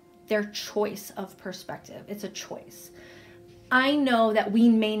 Their choice of perspective. It's a choice. I know that we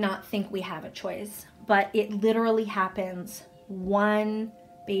may not think we have a choice, but it literally happens one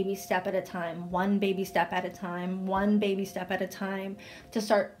baby step at a time, one baby step at a time, one baby step at a time, to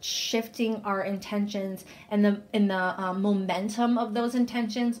start shifting our intentions and the momentum of those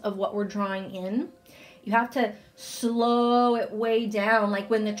intentions of what we're drawing in. You have to slow it way down. Like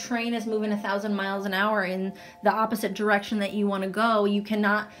when the train is moving 1,000 miles an hour in the opposite direction that you want to go, you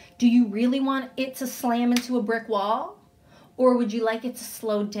cannot, do you really want it to slam into a brick wall? Or would you like it to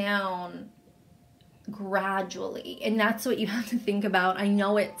slow down gradually? And that's what you have to think about. I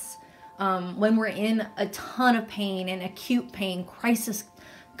know it's when we're in a ton of pain and acute pain, crisis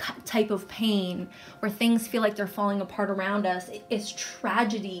type of pain, where things feel like they're falling apart around us, it's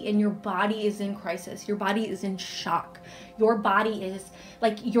tragedy, and your body is in crisis. Your body is in shock. Your body is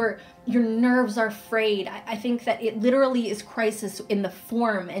like, your nerves are frayed. I think that it literally is crisis in the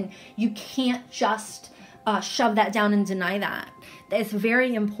form, and you can't just shove that down and deny that. It's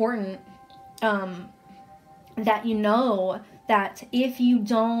very important that you know that if you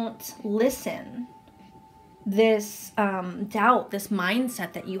don't listen, this doubt, this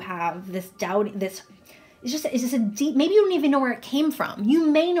mindset that you have, this doubt, it's just a deep, maybe you don't even know where it came from. You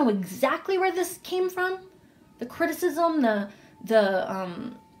may know exactly where this came from. The criticism,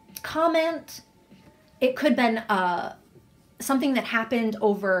 the comment. It could have been something that happened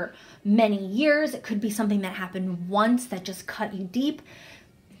over many years. It could be something that happened once that just cut you deep.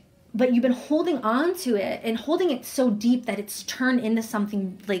 But you've been holding on to it and holding it so deep that it's turned into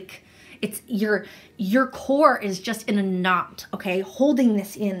something like it's your core is just in a knot, okay? Holding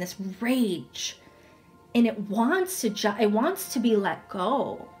this in, this rage. And it wants to be let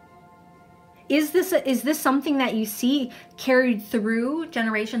go. Is this something that you see carried through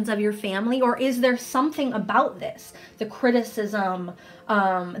generations of your family, or is there something about this? The criticism,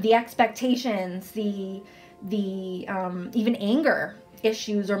 the expectations, the even anger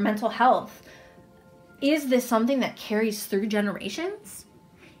issues or mental health. Is this something that carries through generations?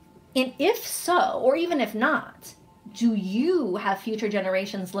 And if so, or even if not, do you have future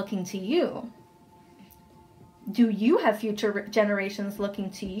generations looking to you? Do you have future generations looking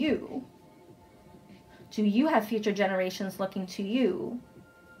to you? Do you have future generations looking to you?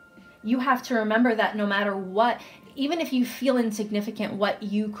 You have to remember that no matter what, even if you feel insignificant, what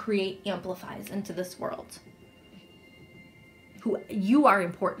you create amplifies into this world. You are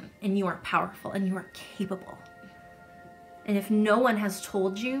important, and you are powerful, and you are capable. And if no one has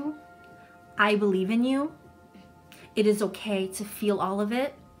told you, I believe in you, it is okay to feel all of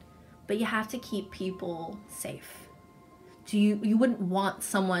it, but you have to keep people safe. You wouldn't want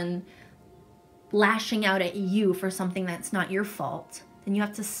someone lashing out at you for something that's not your fault. Then you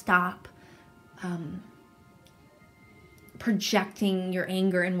have to stop projecting your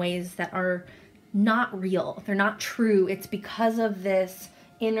anger in ways that are not real. They're not true. It's because of this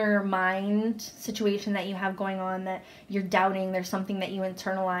inner mind situation that you have going on that you're doubting. There's something that you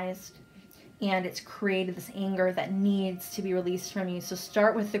internalized, and it's created this anger that needs to be released from you. So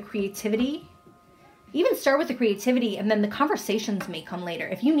start with the creativity. Even start with the creativity, and then the conversations may come later.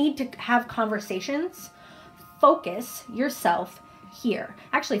 If you need to have conversations, focus yourself here.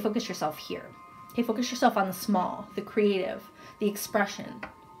 Actually, focus yourself here. Okay, focus yourself on the small, the creative, the expression.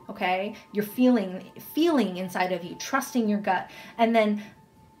 Okay, you're feeling inside of you, trusting your gut, and then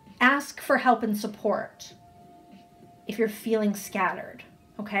ask for help and support if you're feeling scattered.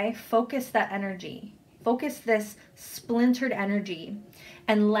 Okay, focus that energy. Focus this splintered energy,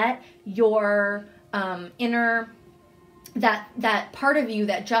 and let your inner, that part of you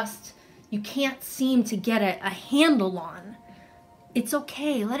that just you can't seem to get a handle on. It's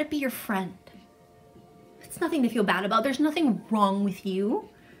okay. Let it be your friend. It's nothing to feel bad about. There's nothing wrong with you.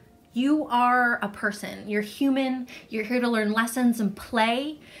 You are a person. You're human. You're here to learn lessons and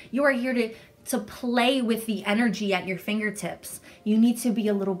play. You are here to play with the energy at your fingertips. You need to be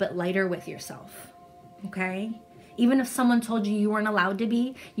a little bit lighter with yourself. Okay? Even if someone told you weren't allowed to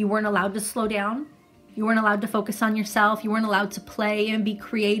be, you weren't allowed to slow down, you weren't allowed to focus on yourself, you weren't allowed to play and be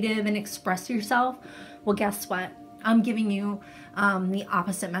creative and express yourself, well, guess what? I'm giving you the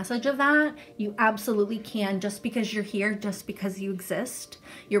opposite message of that. You absolutely can, just because you're here, just because you exist.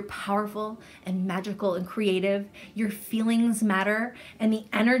 You're powerful and magical and creative. Your feelings matter, and the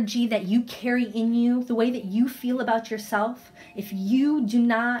energy that you carry in you, the way that you feel about yourself, if you do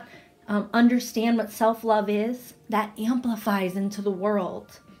not understand what self-love is, that amplifies into the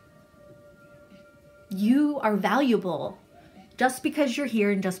world. You are valuable just because you're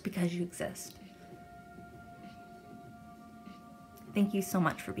here and just because you exist. Thank you so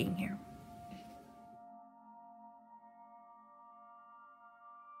much for being here.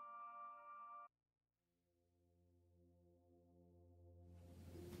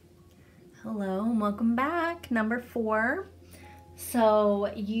 Hello and welcome back. Number 4.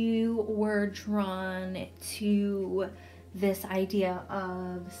 So you were drawn to this idea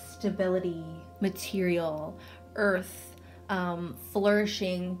of stability, material, earth,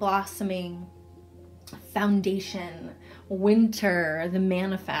 flourishing, blossoming, foundation, winter, the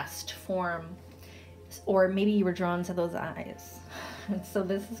manifest form, or maybe you were drawn to those eyes. So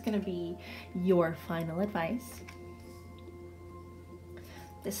this is going to be your final advice.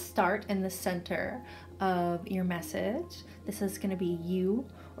 The start and the center of your message. This is going to be you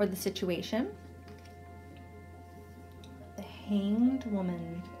or the situation. The Hanged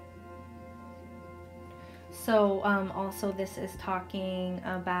Woman. So also this is talking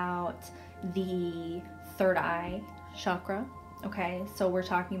about the third eye chakra. Okay, so we're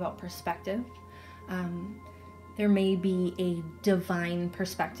talking about perspective. There may be a divine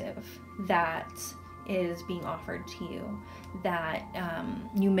perspective that is being offered to you that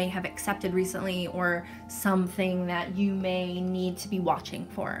you may have accepted recently, or something that you may need to be watching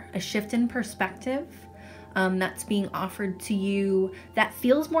for. A shift in perspective that's being offered to you that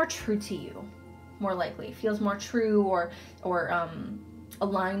feels more true to you, more likely feels more true, or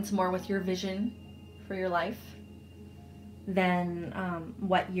aligns more with your vision for your life than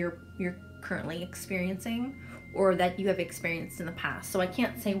what you're currently experiencing, or that you have experienced in the past. So I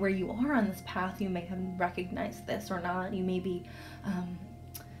can't say where you are on this path. You may have recognized this or not. You may be,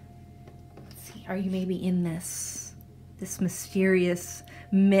 let's see, are you maybe in this mysterious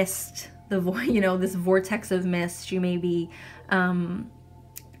mist, this vortex of mist? You may be in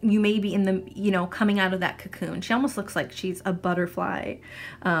the, coming out of that cocoon. She almost looks like she's a butterfly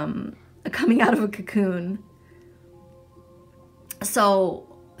coming out of a cocoon. So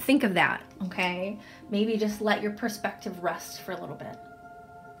think of that, okay? Maybe just let your perspective rest for a little bit.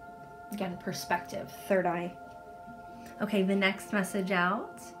 Again, perspective, third eye. Okay, the next message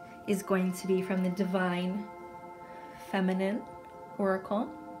out is going to be from the Divine Feminine Oracle.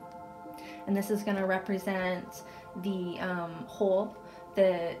 And this is going to represent the whole,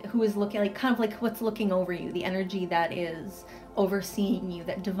 who is looking, like, kind of like what's looking over you, the energy that is overseeing you,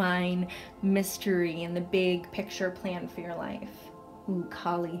 that divine mystery and the big picture plan for your life. Ooh,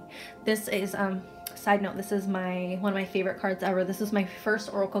 Kali. This is, side note, this is one of my favorite cards ever. This is my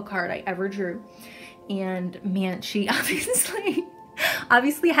first oracle card I ever drew. And man, she obviously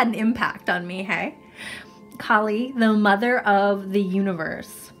had an impact on me, hey? Kali, the mother of the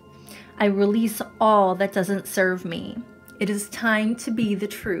universe. I release all that doesn't serve me. It is time to be the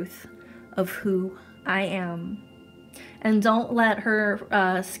truth. of who I am. And don't let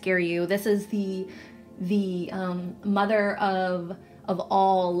her scare you. This is the mother of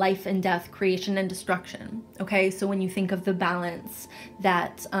all life and death, creation and destruction. Okay, so when you think of the balance,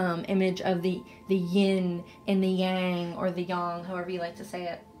 that image of the yin and the yang, or the yang, however you like to say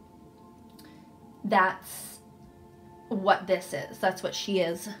it, that's what this is. That's what she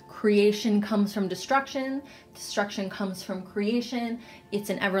is. Creation comes from destruction. Destruction comes from creation. It's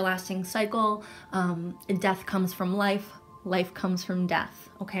an everlasting cycle. Death comes from life. Life comes from death.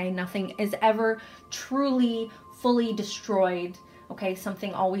 Okay, nothing is ever truly fully destroyed. Okay,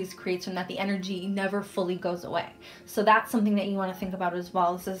 something always creates from that. The energy never fully goes away. So that's something that you want to think about as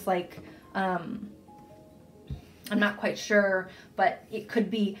well. This is like, I'm not quite sure, but it could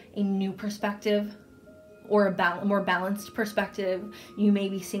be a new perspective, or a more balanced perspective. You may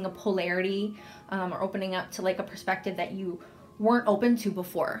be seeing a polarity, or opening up to like a perspective that you weren't open to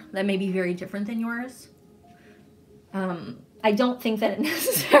before, that may be very different than yours. I don't think that it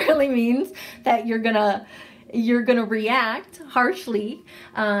necessarily means that you're gonna react harshly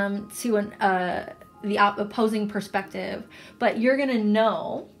to the opposing perspective, but you're gonna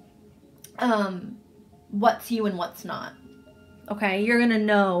know what's you and what's not. Okay, you're gonna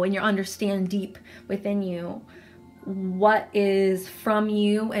know, and you'll understand deep within you what is from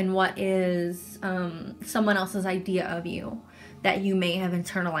you and what is someone else's idea of you that you may have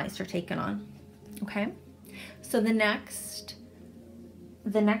internalized or taken on. Okay, so the next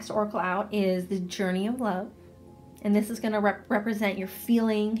oracle out is the Journey of Love, and this is going to represent your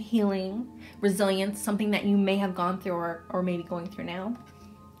feeling, healing, resilience, something that you may have gone through or maybe going through now.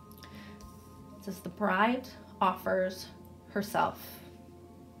 It says the bride offers herself.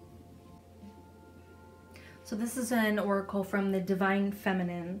 So this is an oracle from the divine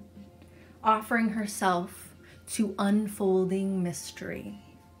feminine, offering herself to unfolding mystery.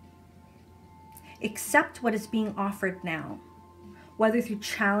 Accept what is being offered now. Whether through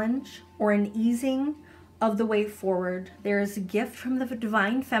challenge or an easing of the way forward, there is a gift from the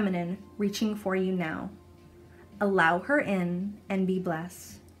divine feminine reaching for you now. Allow her in and be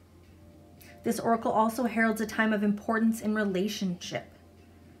blessed. This oracle also heralds a time of importance in relationship.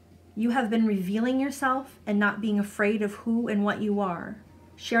 You have been revealing yourself and not being afraid of who and what you are,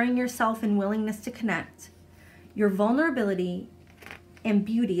 sharing yourself in willingness to connect. Your vulnerability and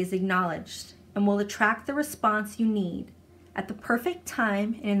beauty is acknowledged and will attract the response you need at the perfect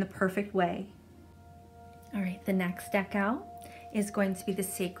time and in the perfect way. All right, the next deck out is going to be the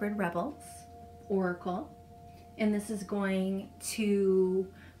Sacred Rebels Oracle, and this is going to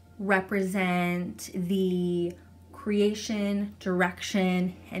represent the creation,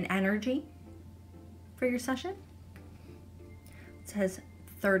 direction, and energy for your session. It says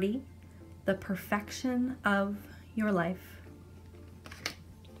 30, the perfection of your life.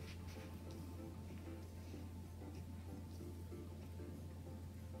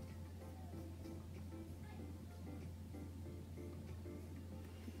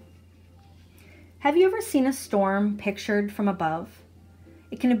 Have you ever seen a storm pictured from above?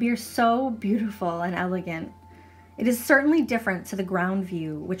 It can appear so beautiful and elegant. It is certainly different to the ground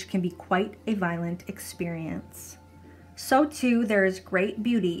view, which can be quite a violent experience. So too, there is great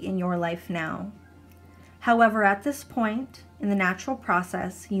beauty in your life now. However, at this point in the natural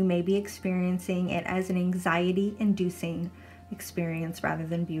process, you may be experiencing it as an anxiety-inducing experience rather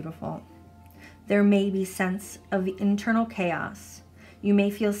than beautiful. There may be sense of internal chaos. You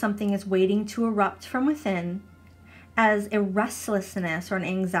may feel something is waiting to erupt from within, as a restlessness or an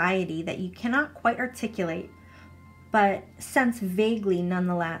anxiety that you cannot quite articulate, but sense vaguely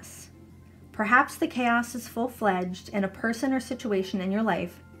nonetheless. Perhaps the chaos is full-fledged and a person or situation in your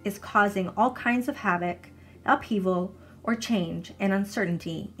life is causing all kinds of havoc, upheaval, or change and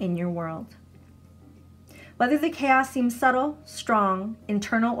uncertainty in your world. Whether the chaos seems subtle, strong,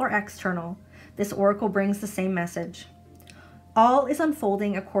 internal, or external, this oracle brings the same message. All is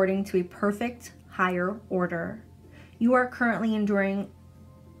unfolding according to a perfect higher order. You are currently enduring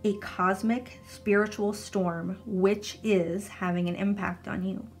a cosmic spiritual storm which is having an impact on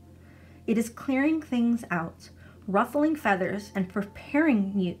you. It is clearing things out, ruffling feathers, and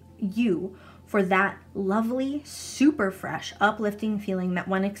preparing you for that lovely, super fresh, uplifting feeling that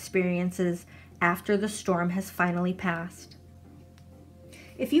one experiences after the storm has finally passed.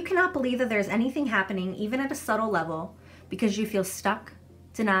 If you cannot believe that there's anything happening, even at a subtle level, because you feel stuck,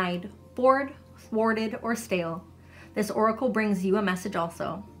 denied, bored, thwarted, or stale, this oracle brings you a message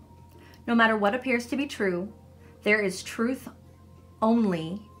also. No matter what appears to be true, there is truth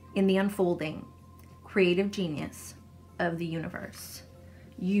only in the unfolding, creative genius of the universe.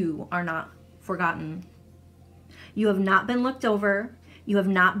 You are not forgotten. You have not been looked over. You have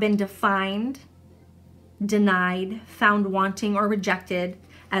not been defined, denied, found wanting, or rejected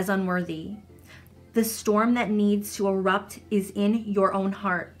as unworthy. The storm that needs to erupt is in your own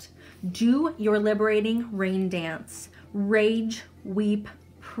heart. Do your liberating rain dance. Rage, weep,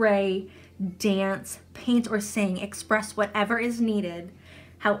 pray, dance, paint, or sing. Express whatever is needed,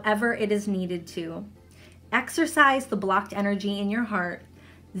 however it is needed to. Exercise the blocked energy in your heart.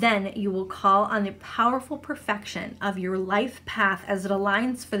 Then you will call on the powerful perfection of your life path as it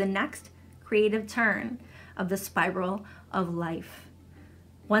aligns for the next creative turn of the spiral of life.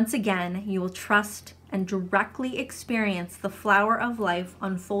 Once again, you will trust and directly experience the flower of life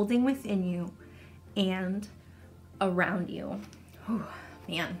unfolding within you and around you. Whew,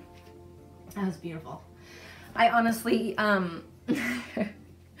 man, that was beautiful. I honestly, I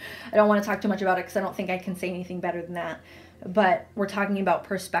don't want to talk too much about it because I don't think I can say anything better than that. But we're talking about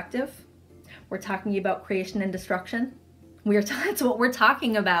perspective. We're talking about creation and destruction. That's what we're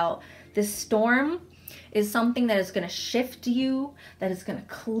talking about. This storm is something that is going to shift you, that is going to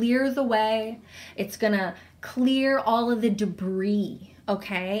clear the way. It's going to clear all of the debris,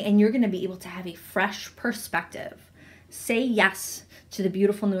 okay? And you're going to be able to have a fresh perspective. Say yes to the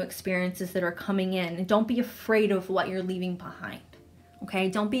beautiful new experiences that are coming in, and don't be afraid of what you're leaving behind, okay?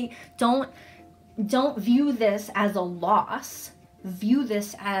 Don't view this as a loss. View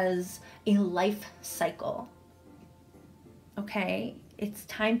this as a life cycle, okay? It's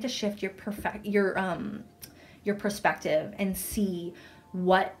time to shift your perspective and see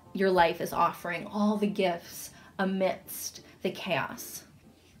what your life is offering, all the gifts amidst the chaos.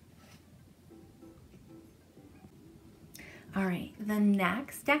 All right, the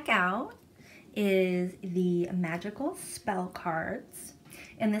next deck out is the magical spell cards.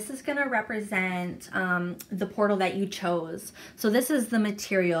 And this is going to represent the portal that you chose. So this is the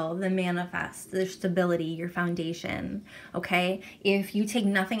material, the manifest, the stability, your foundation, okay? If you take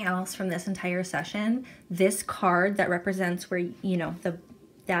nothing else from this entire session, this card that represents where, you know,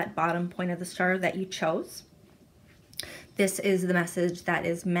 that bottom point of the star that you chose, this is the message that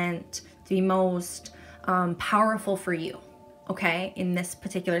is meant to be most powerful for you, okay? In this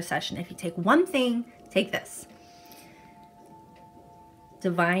particular session, if you take one thing, take this.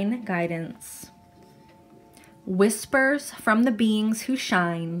 Divine guidance. Whispers from the beings who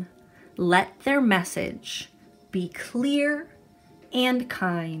shine. Let their message be clear and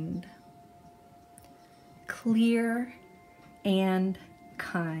kind. Clear and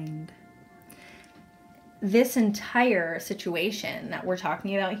kind. This entire situation that we're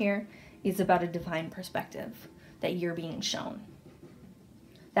talking about here is about a divine perspective that you're being shown.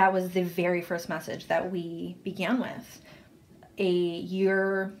 That was the very first message that we began with.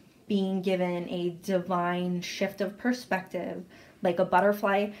 You're being given a divine shift of perspective, like a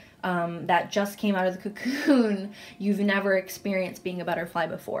butterfly that just came out of the cocoon. You've never experienced being a butterfly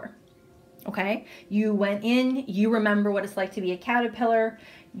before, okay? You went in, you remember what it's like to be a caterpillar.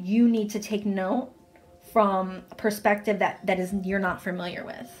 You need to take note from a perspective that is you're not familiar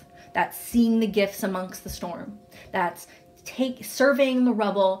with. That's seeing the gifts amongst the storm. That's surveying the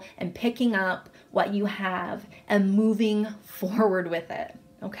rubble and picking up what you have and moving forward with it,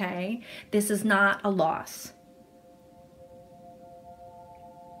 okay? This is not a loss.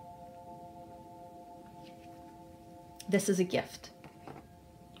 This is a gift.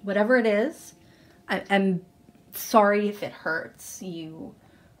 Whatever it is, I'm sorry if it hurts you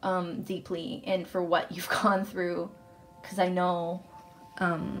deeply and for what you've gone through, because I know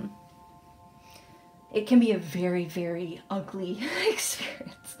it can be a very, very ugly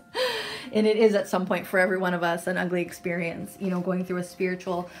experience. And it is at some point for every one of us an ugly experience, you know, going through a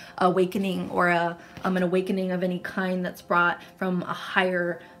spiritual awakening or an awakening of any kind that's brought from a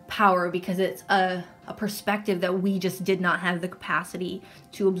higher power, because it's a perspective that we just did not have the capacity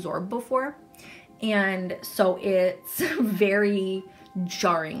to absorb before. And so it's very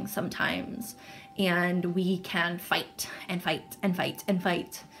jarring sometimes, and we can fight and fight and fight and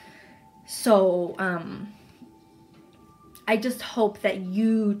fight. So I just hope that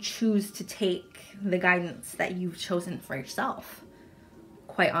you choose to take the guidance that you've chosen for yourself.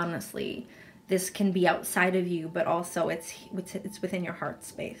 Quite honestly, this can be outside of you, but also it's within your heart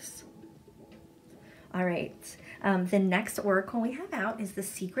space. All right, the next oracle we have out is the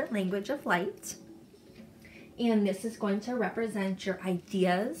secret language of light. And this is going to represent your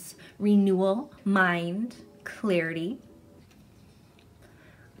ideas, renewal, mind, clarity,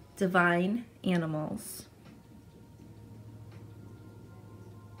 divine animals.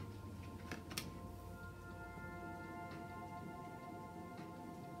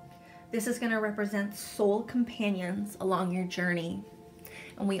 This is going to represent soul companions along your journey.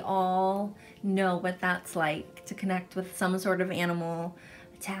 And we all know what that's like, to connect with some sort of animal,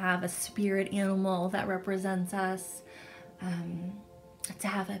 to have a spirit animal that represents us, to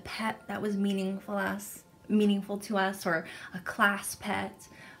have a pet that was meaningful to us, or a class pet,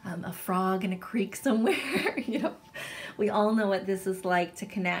 a frog in a creek somewhere. You know, we all know what this is like to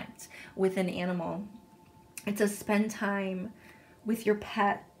connect with an animal. And to spend time with your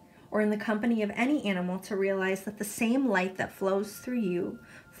pet or in the company of any animal, to realize that the same light that flows through you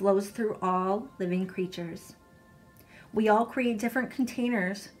flows through all living creatures. We all create different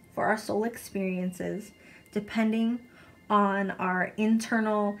containers for our soul experiences, depending on our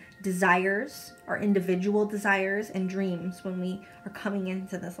internal desires, our individual desires and dreams when we are coming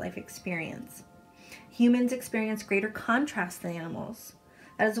into this life experience. Humans experience greater contrast than animals.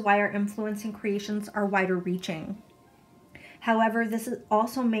 That is why our influence and creations are wider reaching. However, this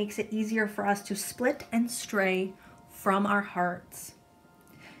also makes it easier for us to split and stray from our hearts.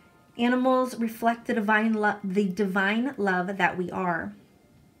 Animals reflect the divine love that we are.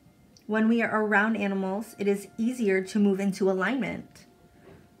 When we are around animals, it is easier to move into alignment,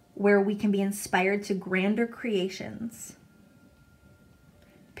 where we can be inspired to grander creations.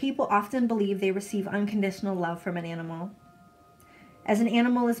 People often believe they receive unconditional love from an animal, as an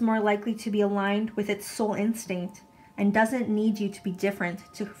animal is more likely to be aligned with its soul instinct and doesn't need you to be different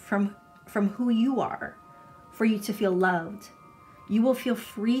from who you are for you to feel loved. You will feel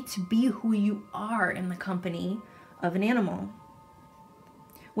free to be who you are in the company of an animal.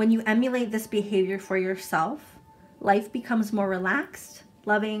 When you emulate this behavior for yourself, life becomes more relaxed,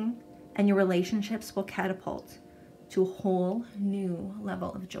 loving, and your relationships will catapult to a whole new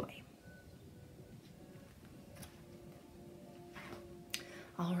level of joy.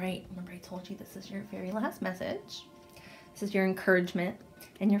 All right, remember I told you this is your very last message. This is your encouragement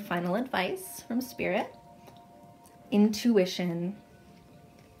and your final advice from Spirit. Intuition.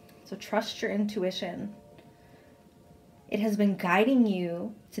 So trust your intuition. It has been guiding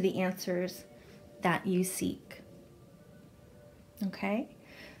you to the answers that you seek. Okay?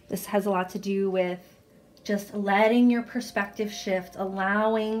 This has a lot to do with just letting your perspective shift,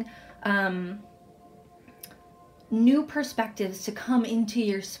 allowing new perspectives to come into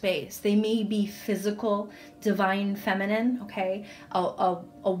your space. They may be physical, divine feminine, okay? A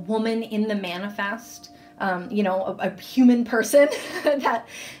woman in the manifest, a human person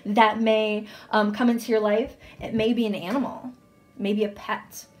that may come into your life. It may be an animal, maybe a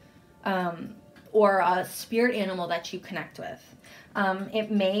pet, or a spirit animal that you connect with.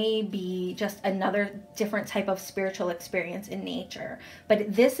 It may be just another different type of spiritual experience in nature.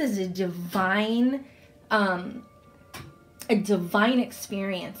 But this is a divine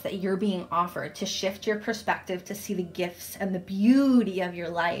experience that you're being offered, to shift your perspective, to see the gifts and the beauty of your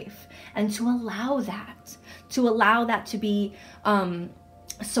life, and to allow that to be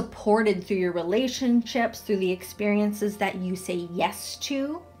supported through your relationships, through the experiences that you say yes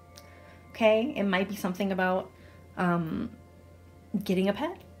to. Okay, it might be something about getting a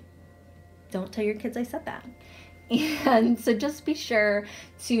pet. Don't tell your kids I said that. And so just be sure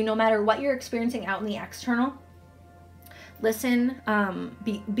to, no matter what you're experiencing out in the external, listen,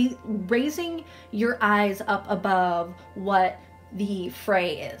 be raising your eyes up above what the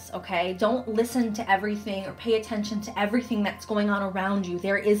fray is, okay? Don't listen to everything or pay attention to everything that's going on around you.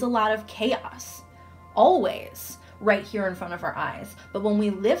 There is a lot of chaos, always, right here in front of our eyes. But when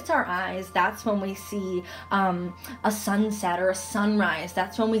we lift our eyes, that's when we see a sunset or a sunrise.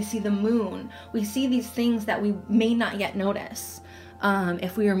 That's when we see the moon. We see these things that we may not yet notice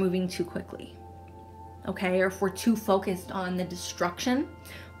if we are moving too quickly. Okay, or if we're too focused on the destruction,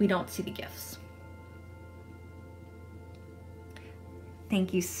 we don't see the gifts.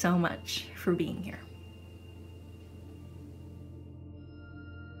 Thank you so much for being here.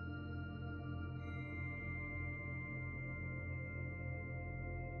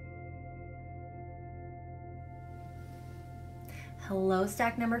 Hello,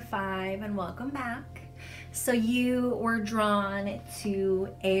 stack number 5, and welcome back. So you were drawn to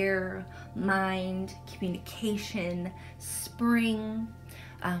air, mind, communication, spring,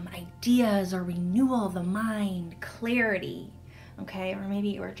 ideas or renewal of the mind, clarity, okay? Or maybe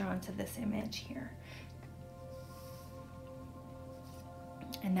you were drawn to this image here.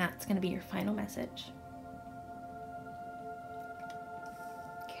 And that's going to be your final message.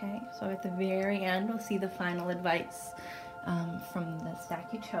 Okay, so at the very end, we'll see the final advice from the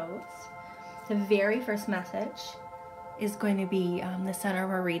stack you chose. The very first message is going to be the center of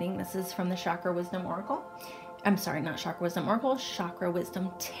our reading. This is from the Chakra Wisdom Oracle. I'm sorry, not Chakra Wisdom Oracle, Chakra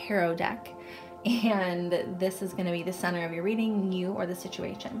Wisdom Tarot deck. And this is going to be the center of your reading, you or the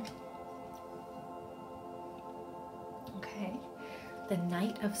situation. Okay. The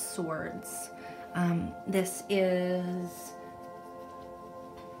Knight of Swords. This is,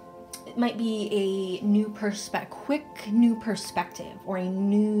 it might be a new quick new perspective, or a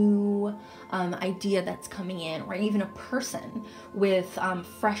new idea that's coming in, or even a person with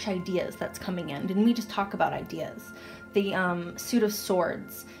fresh ideas that's coming in. Didn't we just talk about ideas? The Suit of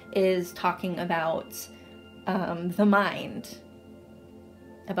Swords is talking about the mind,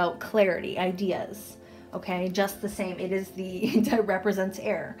 about clarity, ideas. Okay, just the same. It is it represents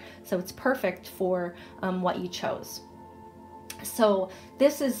air, so it's perfect for what you chose. So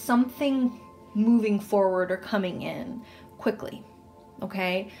this is something moving forward or coming in quickly.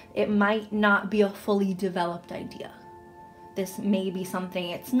 Okay, it might not be a fully developed idea. This may be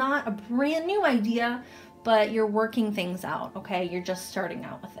something, it's not a brand new idea, but you're working things out. Okay, you're just starting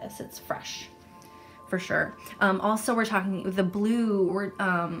out with this. It's fresh, for sure. Also, we're talking the blue.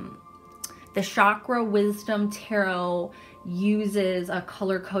 The Chakra Wisdom Tarot uses a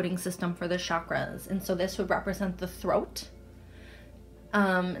color coding system for the chakras. And so this would represent the throat.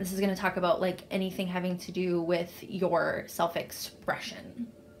 This is going to talk about like anything having to do with your self-expression.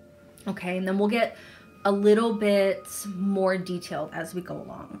 Okay, and then we'll get a little bit more detailed as we go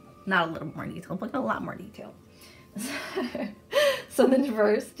along. Not a little more detailed, but a lot more detailed. So the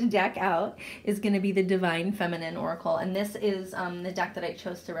first deck out is going to be the Divine Feminine Oracle, and this is the deck that I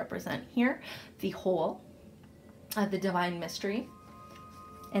chose to represent here, the Whole, the Divine Mystery,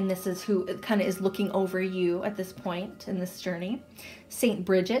 and this is who kind of is looking over you at this point in this journey. Saint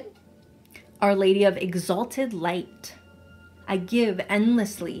Bridget, Our Lady of Exalted Light, I give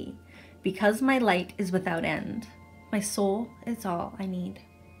endlessly because my light is without end. My soul is all I need.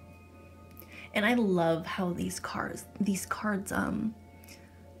 And I love how these cards,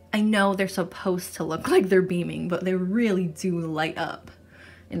 I know they're supposed to look like they're beaming, but they really do light up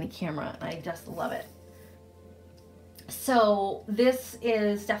in the camera. I just love it. So this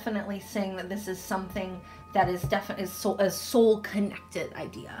is definitely saying that this is something that is definitely a soul-connected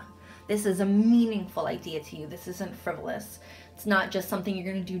idea. This is a meaningful idea to you. This isn't frivolous. It's not just something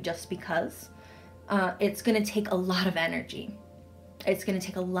you're going to do just because. It's going to take a lot of energy. It's going to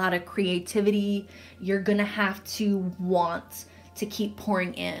take a lot of creativity. You're going to have to want to keep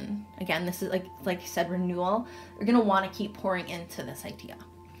pouring in. Again, this is like you said, renewal. You're going to want to keep pouring into this idea.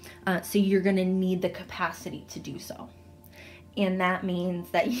 So you're going to need the capacity to do so. And that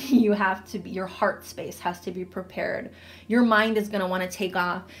means that you have to be, your heart space has to be prepared. Your mind is going to want to take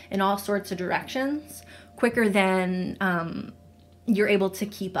off in all sorts of directions quicker than you're able to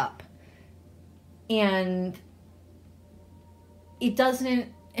keep up. And it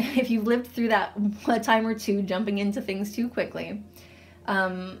doesn't, if you've lived through that a time or two, jumping into things too quickly,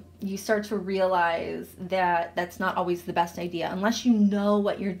 you start to realize that that's not always the best idea. Unless you know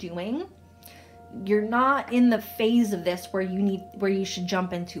what you're doing, you're not in the phase of this where you should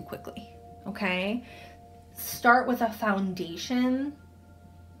jump in too quickly. Okay? Start with a foundation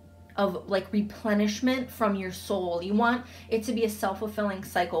of like replenishment from your soul. You want it to be a self-fulfilling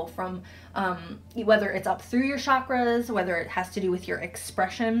cycle from whether it's up through your chakras, whether it has to do with your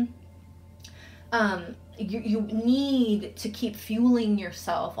expression. You need to keep fueling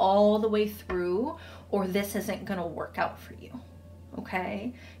yourself all the way through, or this isn't going to work out for you.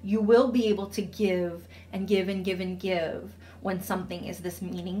 Okay? You will be able to give and give and give and give when something is this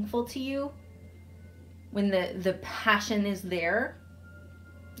meaningful to you, when the passion is there.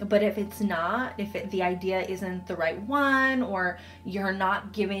 But if it's not, the idea isn't the right one, or you're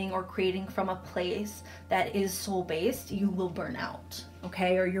not giving or creating from a place that is soul-based, you will burn out,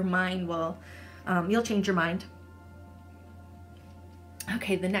 okay? Or your mind will, you'll change your mind.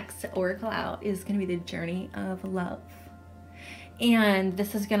 Okay, the next oracle out is going to be the Journey of Love. And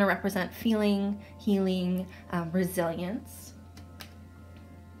this is going to represent feeling, healing, resilience.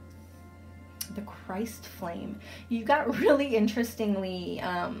 The Christ Flame. You got really interestingly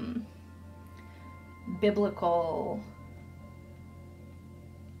biblical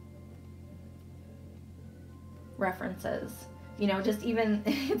references. You know, just even,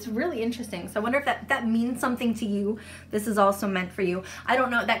 it's really interesting. So I wonder if that means something to you. This is also meant for you. I don't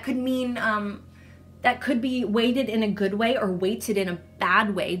know. That could mean, that could be weighted in a good way or weighted in a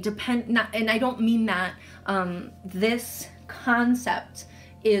bad way. And I don't mean that. This concept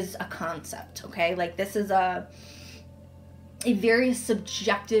is a concept, okay? Like, this is a very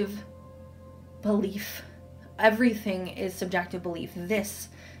subjective belief. Everything is subjective belief. This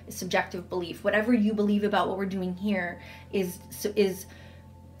is subjective belief. Whatever you believe about what we're doing here is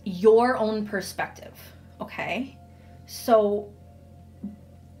your own perspective, okay? So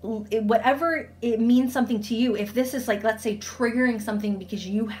whatever it means something to you, if this is like, let's say, triggering something because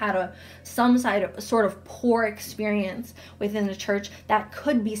you had some sort of poor experience within the church, that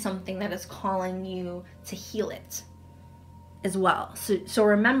could be something that is calling you to heal it as well. So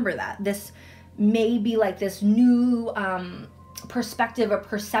remember that this may be like this new perspective or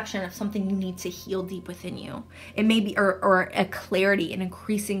perception of something you need to heal deep within you. It may be, or a clarity, an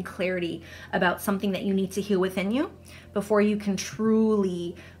increasing clarity about something that you need to heal within you before you can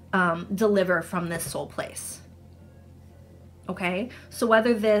truly deliver from this soul place. Okay, so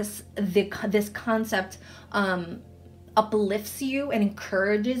whether this concept uplifts you and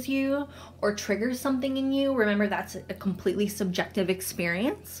encourages you or triggers something in you, remember that's a completely subjective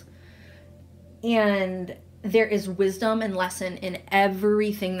experience, and there is wisdom and lesson in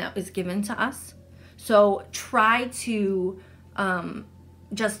everything that was given to us. So try to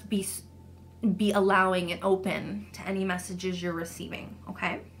just be allowing and open to any messages you're receiving,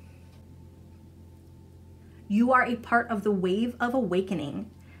 okay? You are a part of the wave of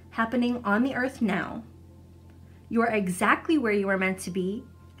awakening happening on the earth now. You are exactly where you are meant to be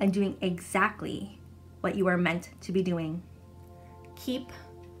and doing exactly what you are meant to be doing. Keep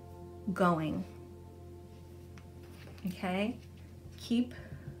going. Okay? Keep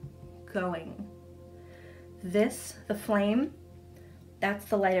going. This, the flame, that's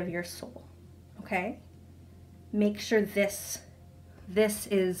the light of your soul. Okay? Make sure this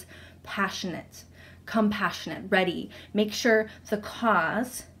is passionate, compassionate, ready. Make sure the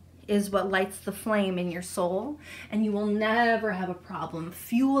cause is what lights the flame in your soul, and you will never have a problem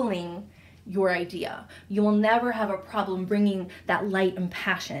fueling your idea. You will never have a problem bringing that light and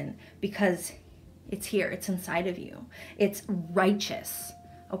passion, because it's here, it's inside of you. It's righteous,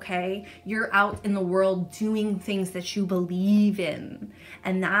 okay? You're out in the world doing things that you believe in,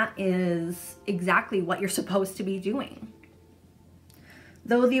 and that is exactly what you're supposed to be doing.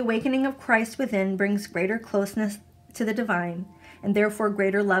 Though the awakening of Christ within brings greater closeness to the divine, and therefore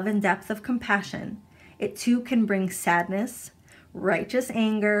greater love and depth of compassion, it too can bring sadness, righteous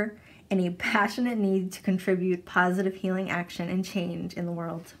anger, and a passionate need to contribute positive healing action and change in the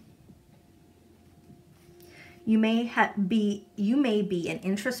world. You may be an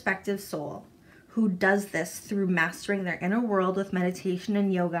introspective soul who does this through mastering their inner world with meditation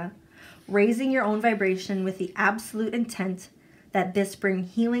and yoga, raising your own vibration with the absolute intent that this bring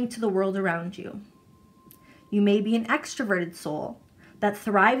healing to the world around you. You may be an extroverted soul that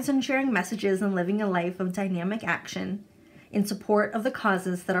thrives on sharing messages and living a life of dynamic action in support of the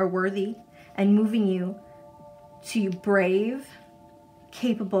causes that are worthy and moving you to brave,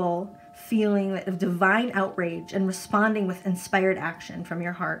 capable feeling of divine outrage and responding with inspired action from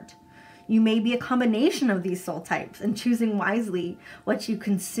your heart. You may be a combination of these soul types and choosing wisely what you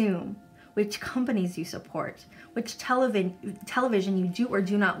consume, which companies you support, which television you do or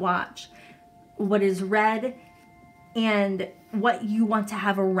do not watch, what is read, and what you want to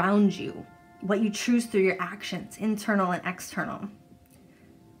have around you, what you choose through your actions, internal and external.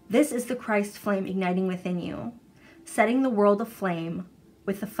 This is the Christ flame igniting within you, setting the world aflame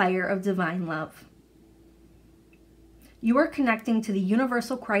with the fire of divine love. You are connecting to the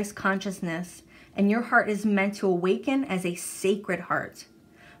universal Christ consciousness, and your heart is meant to awaken as a sacred heart,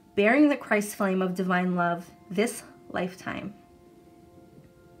 bearing the Christ flame of divine love this lifetime.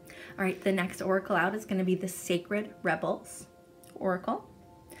 All right, the next oracle out is going to be the Sacred Rebels Oracle.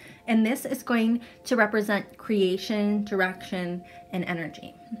 And this is going to represent creation, direction, and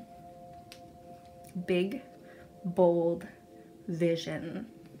energy. Big, bold vision.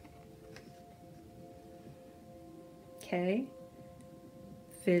 Okay?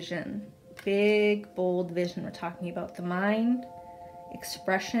 Vision. Big, bold vision. We're talking about the mind,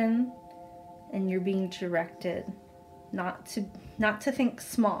 expression, and you're being directed not to think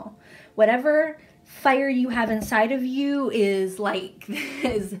small. Whatever fire you have inside of you is like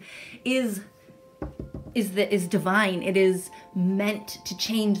is divine. It is meant to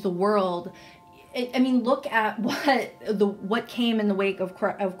change the world. I mean, look at what came in the wake of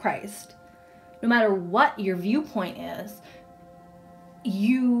Christ. No matter what your viewpoint is,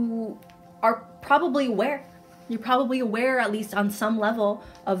 you are probably aware. You're probably aware, at least on some level,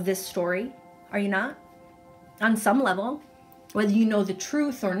 of this story. Are you not? On some level, whether you know the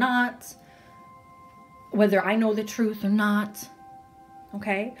truth or not, whether I know the truth or not,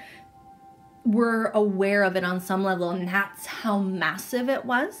 okay? We're aware of it on some level, and that's how massive it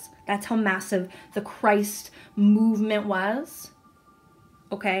was. That's how massive the Christ movement was,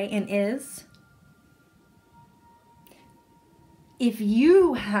 okay, and is. If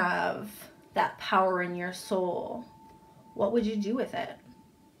you have that power in your soul, what would you do with it?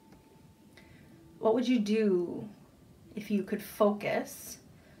 What would you do if you could focus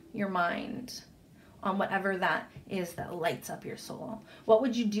your mind on whatever that is that lights up your soul. What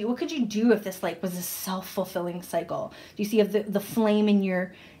would you do? What could you do if this like was a self-fulfilling cycle? Do you see the flame in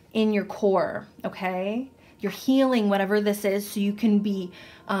your core? Okay, you're healing whatever this is, so you can be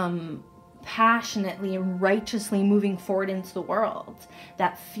passionately and righteously moving forward into the world.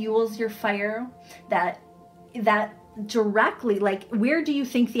 That fuels your fire. That directly, like, where do you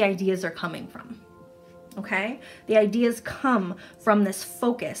think the ideas are coming from? Okay, the ideas come from this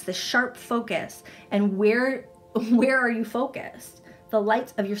focus, this sharp focus. And where are you focused? The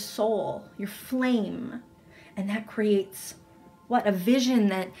light of your soul, your flame. And that creates what? A vision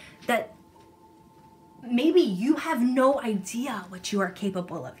that maybe you have no idea what you are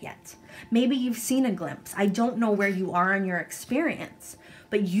capable of yet. Maybe you've seen a glimpse. I don't know where you are in your experience,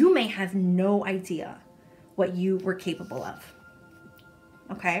 but you may have no idea what you were capable of.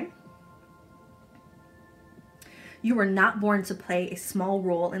 Okay? You were not born to play a small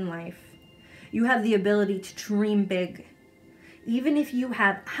role in life. You have the ability to dream big. Even if you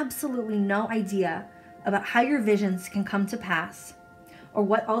have absolutely no idea about how your visions can come to pass or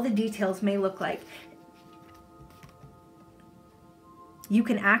what all the details may look like, you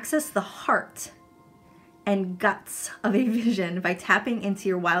can access the heart and guts of a vision by tapping into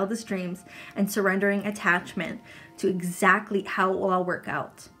your wildest dreams and surrendering attachment to exactly how it will all work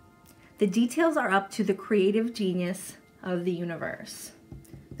out. The details are up to the creative genius of the universe.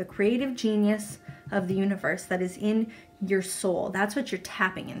 The creative genius of the universe that is in your soul. That's what you're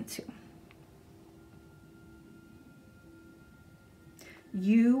tapping into.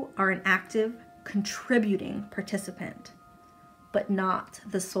 You are an active, contributing participant, but not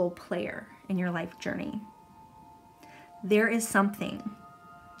the sole player in your life journey. There is something,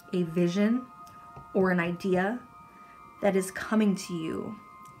 a vision or an idea that is coming to you.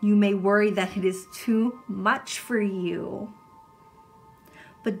 You may worry that it is too much for you.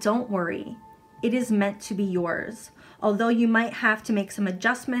 But don't worry, it is meant to be yours. Although you might have to make some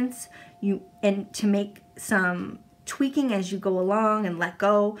adjustments and to make some tweaking as you go along and let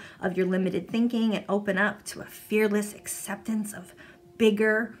go of your limited thinking and open up to a fearless acceptance of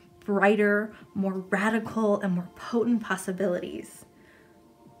bigger, brighter, more radical, and more potent possibilities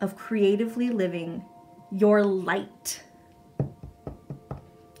of creatively living your light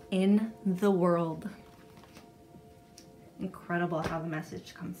in the world. Incredible how the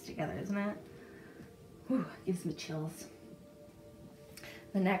message comes together, isn't it? Whew, gives me chills.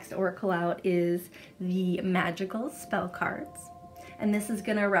 The next oracle out is the magical spell cards. And this is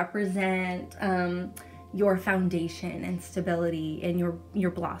going to represent your foundation and stability and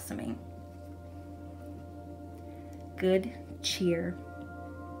your blossoming. Good cheer.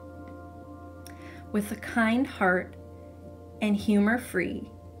 With a kind heart and humor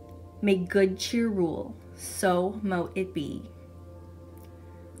free, may good cheer rule, so mote it be.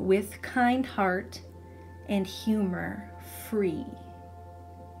 With kind heart and humor free,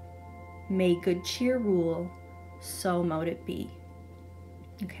 may good cheer rule, so mote it be.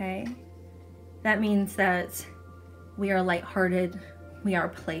 Okay? That means that we are lighthearted, we are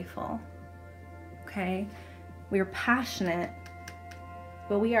playful. Okay? We are passionate,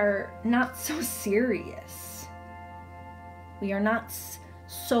 but we are not so serious. We are not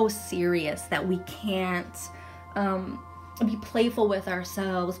so serious that we can't be playful with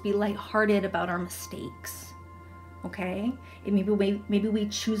ourselves, be lighthearted about our mistakes. Okay? And maybe we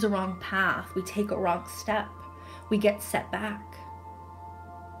choose a wrong path, we take a wrong step, we get set back.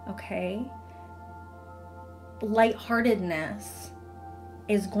 Okay? Lightheartedness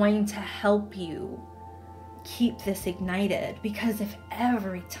is going to help you keep this ignited, because if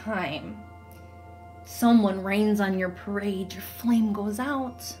every time someone rains on your parade, your flame goes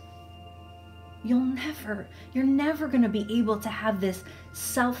out, you're never going to be able to have this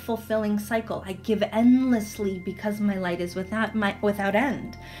self-fulfilling cycle. I give endlessly because my light is without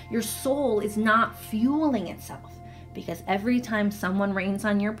end. Your soul is not fueling itself because every time someone rains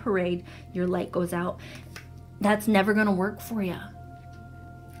on your parade, your light goes out. That's never going to work for you.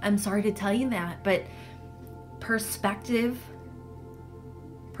 I'm sorry to tell you that, but perspective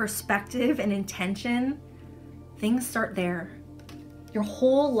and intention, things start there. Your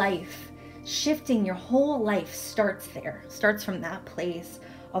whole life, shifting your whole life starts there, starts from that place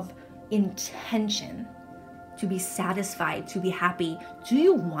of intention to be satisfied, to be happy. Do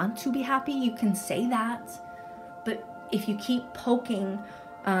you want to be happy? You can say that, but if you keep poking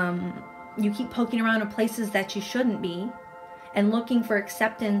around in places that you shouldn't be and looking for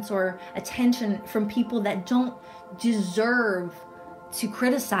acceptance or attention from people that don't deserve to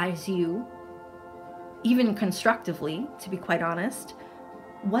criticize you, even constructively, to be quite honest,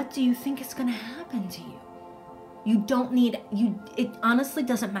 what do you think is going to happen to you? You don't need, it honestly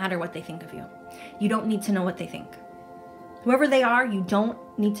doesn't matter what they think of you. You don't need to know what they think. Whoever they are, you don't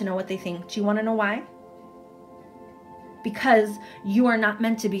need to know what they think. Do you want to know why? Because you are not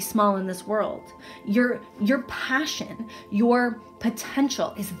meant to be small in this world. Your passion, your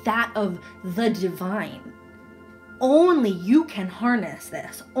potential is that of the divine. Only you can harness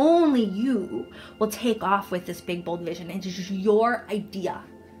this. Only you will take off with this big, bold vision. It is your idea.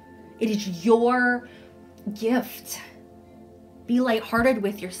 It is your gift. Be lighthearted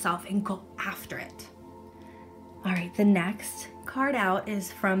with yourself and go after it. All right, the next card out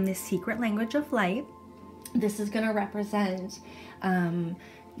is from the Secret Language of Light. This is going to represent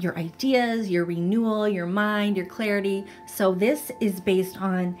your ideas, your renewal, your mind, your clarity. So this is based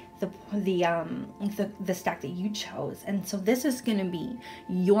on the stack that you chose, and so this is going to be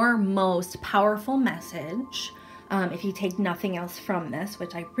your most powerful message. If you take nothing else from this,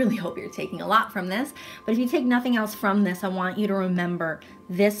 which I really hope you're taking a lot from this, but if you take nothing else from this, I want you to remember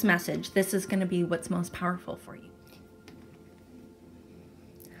this message. This is going to be what's most powerful for you.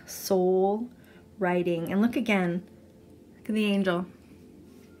 Soul writing. And look again, look at the angel.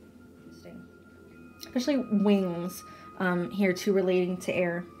 Especially wings here too, relating to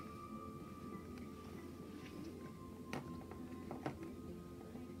air.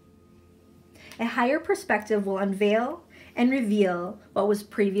 A higher perspective will unveil and reveal what was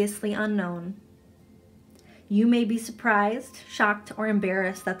previously unknown. You may be surprised, shocked, or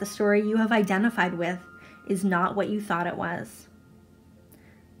embarrassed that the story you have identified with is not what you thought it was.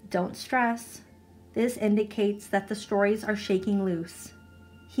 Don't stress. This indicates that the stories are shaking loose.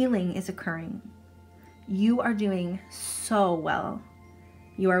 Healing is occurring. You are doing so well.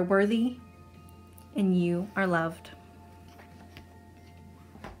 You are worthy and you are loved.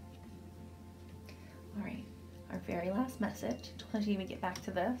 All right, our very last message. Let's even get back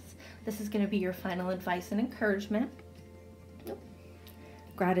to this. This is going to be your final advice and encouragement.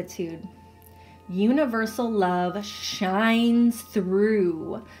 Gratitude. Universal love shines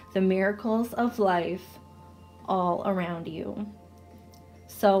through the miracles of life all around you.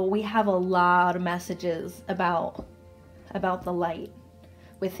 So we have a lot of messages about the light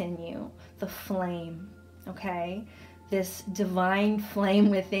within you, the flame, okay? This divine flame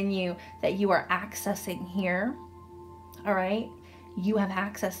within you that you are accessing here, all right? You have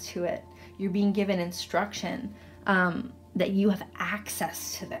access to it. You're being given instruction that you have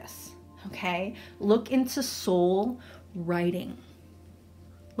access to this. Okay, look into soul writing.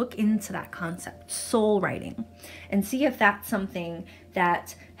 Look into that concept, soul writing, and see if that's something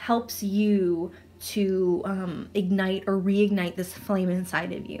that helps you to ignite or reignite this flame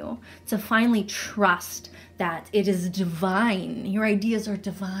inside of you, to finally trust that it is divine. Your ideas are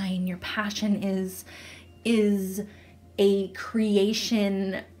divine. Your passion is a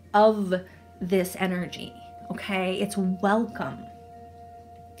creation of this energy. Okay, it's welcome.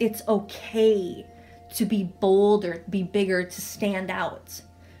 It's okay to be bolder, be bigger, to stand out.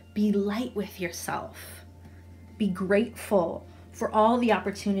 Be light with yourself. Be grateful for all the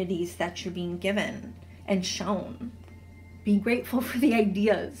opportunities that you're being given and shown. Be grateful for the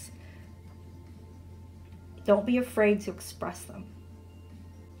ideas. Don't be afraid to express them.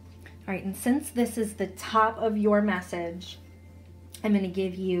 All right, and since this is the top of your message, I'm going to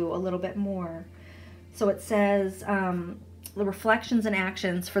give you a little bit more. So it says, the reflections and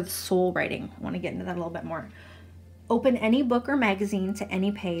actions for the soul writing. I want to get into that a little bit more. Open any book or magazine to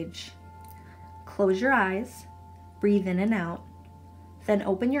any page. Close your eyes, breathe in and out, then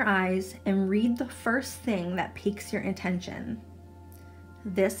open your eyes and read the first thing that piques your attention.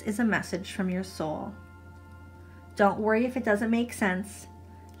 This is a message from your soul. Don't worry if it doesn't make sense.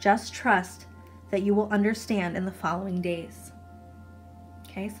 Just trust that you will understand in the following days.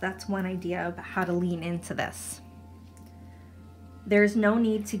 Okay, so that's one idea about how to lean into this. There's no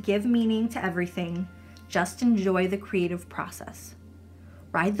need to give meaning to everything. Just enjoy the creative process.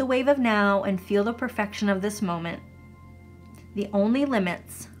 Ride the wave of now and feel the perfection of this moment. The only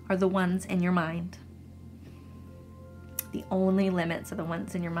limits are the ones in your mind. The only limits are the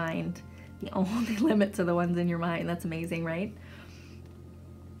ones in your mind. The only limits are the ones in your mind. That's amazing, right?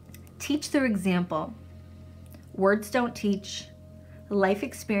 Teach through example. Words don't teach. Life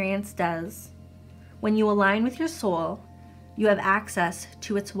experience does. When you align with your soul, you have access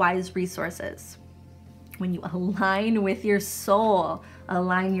to its wise resources. When you align with your soul,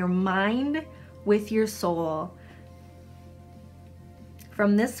 align your mind with your soul.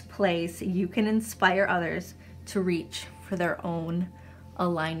 From this place, you can inspire others to reach for their own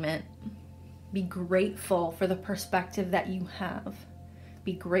alignment. Be grateful for the perspective that you have.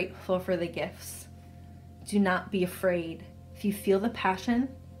 Be grateful for the gifts. Do not be afraid. If you feel the passion,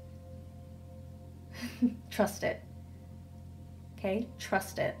 Trust it. Okay?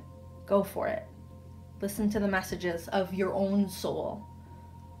 Trust it. Go for it. Listen to the messages of your own soul.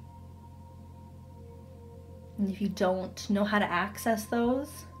 And if you don't know how to access those,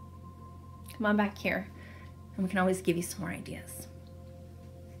 come on back here and we can always give you some more ideas.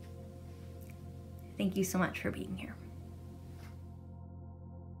 Thank you so much for being here.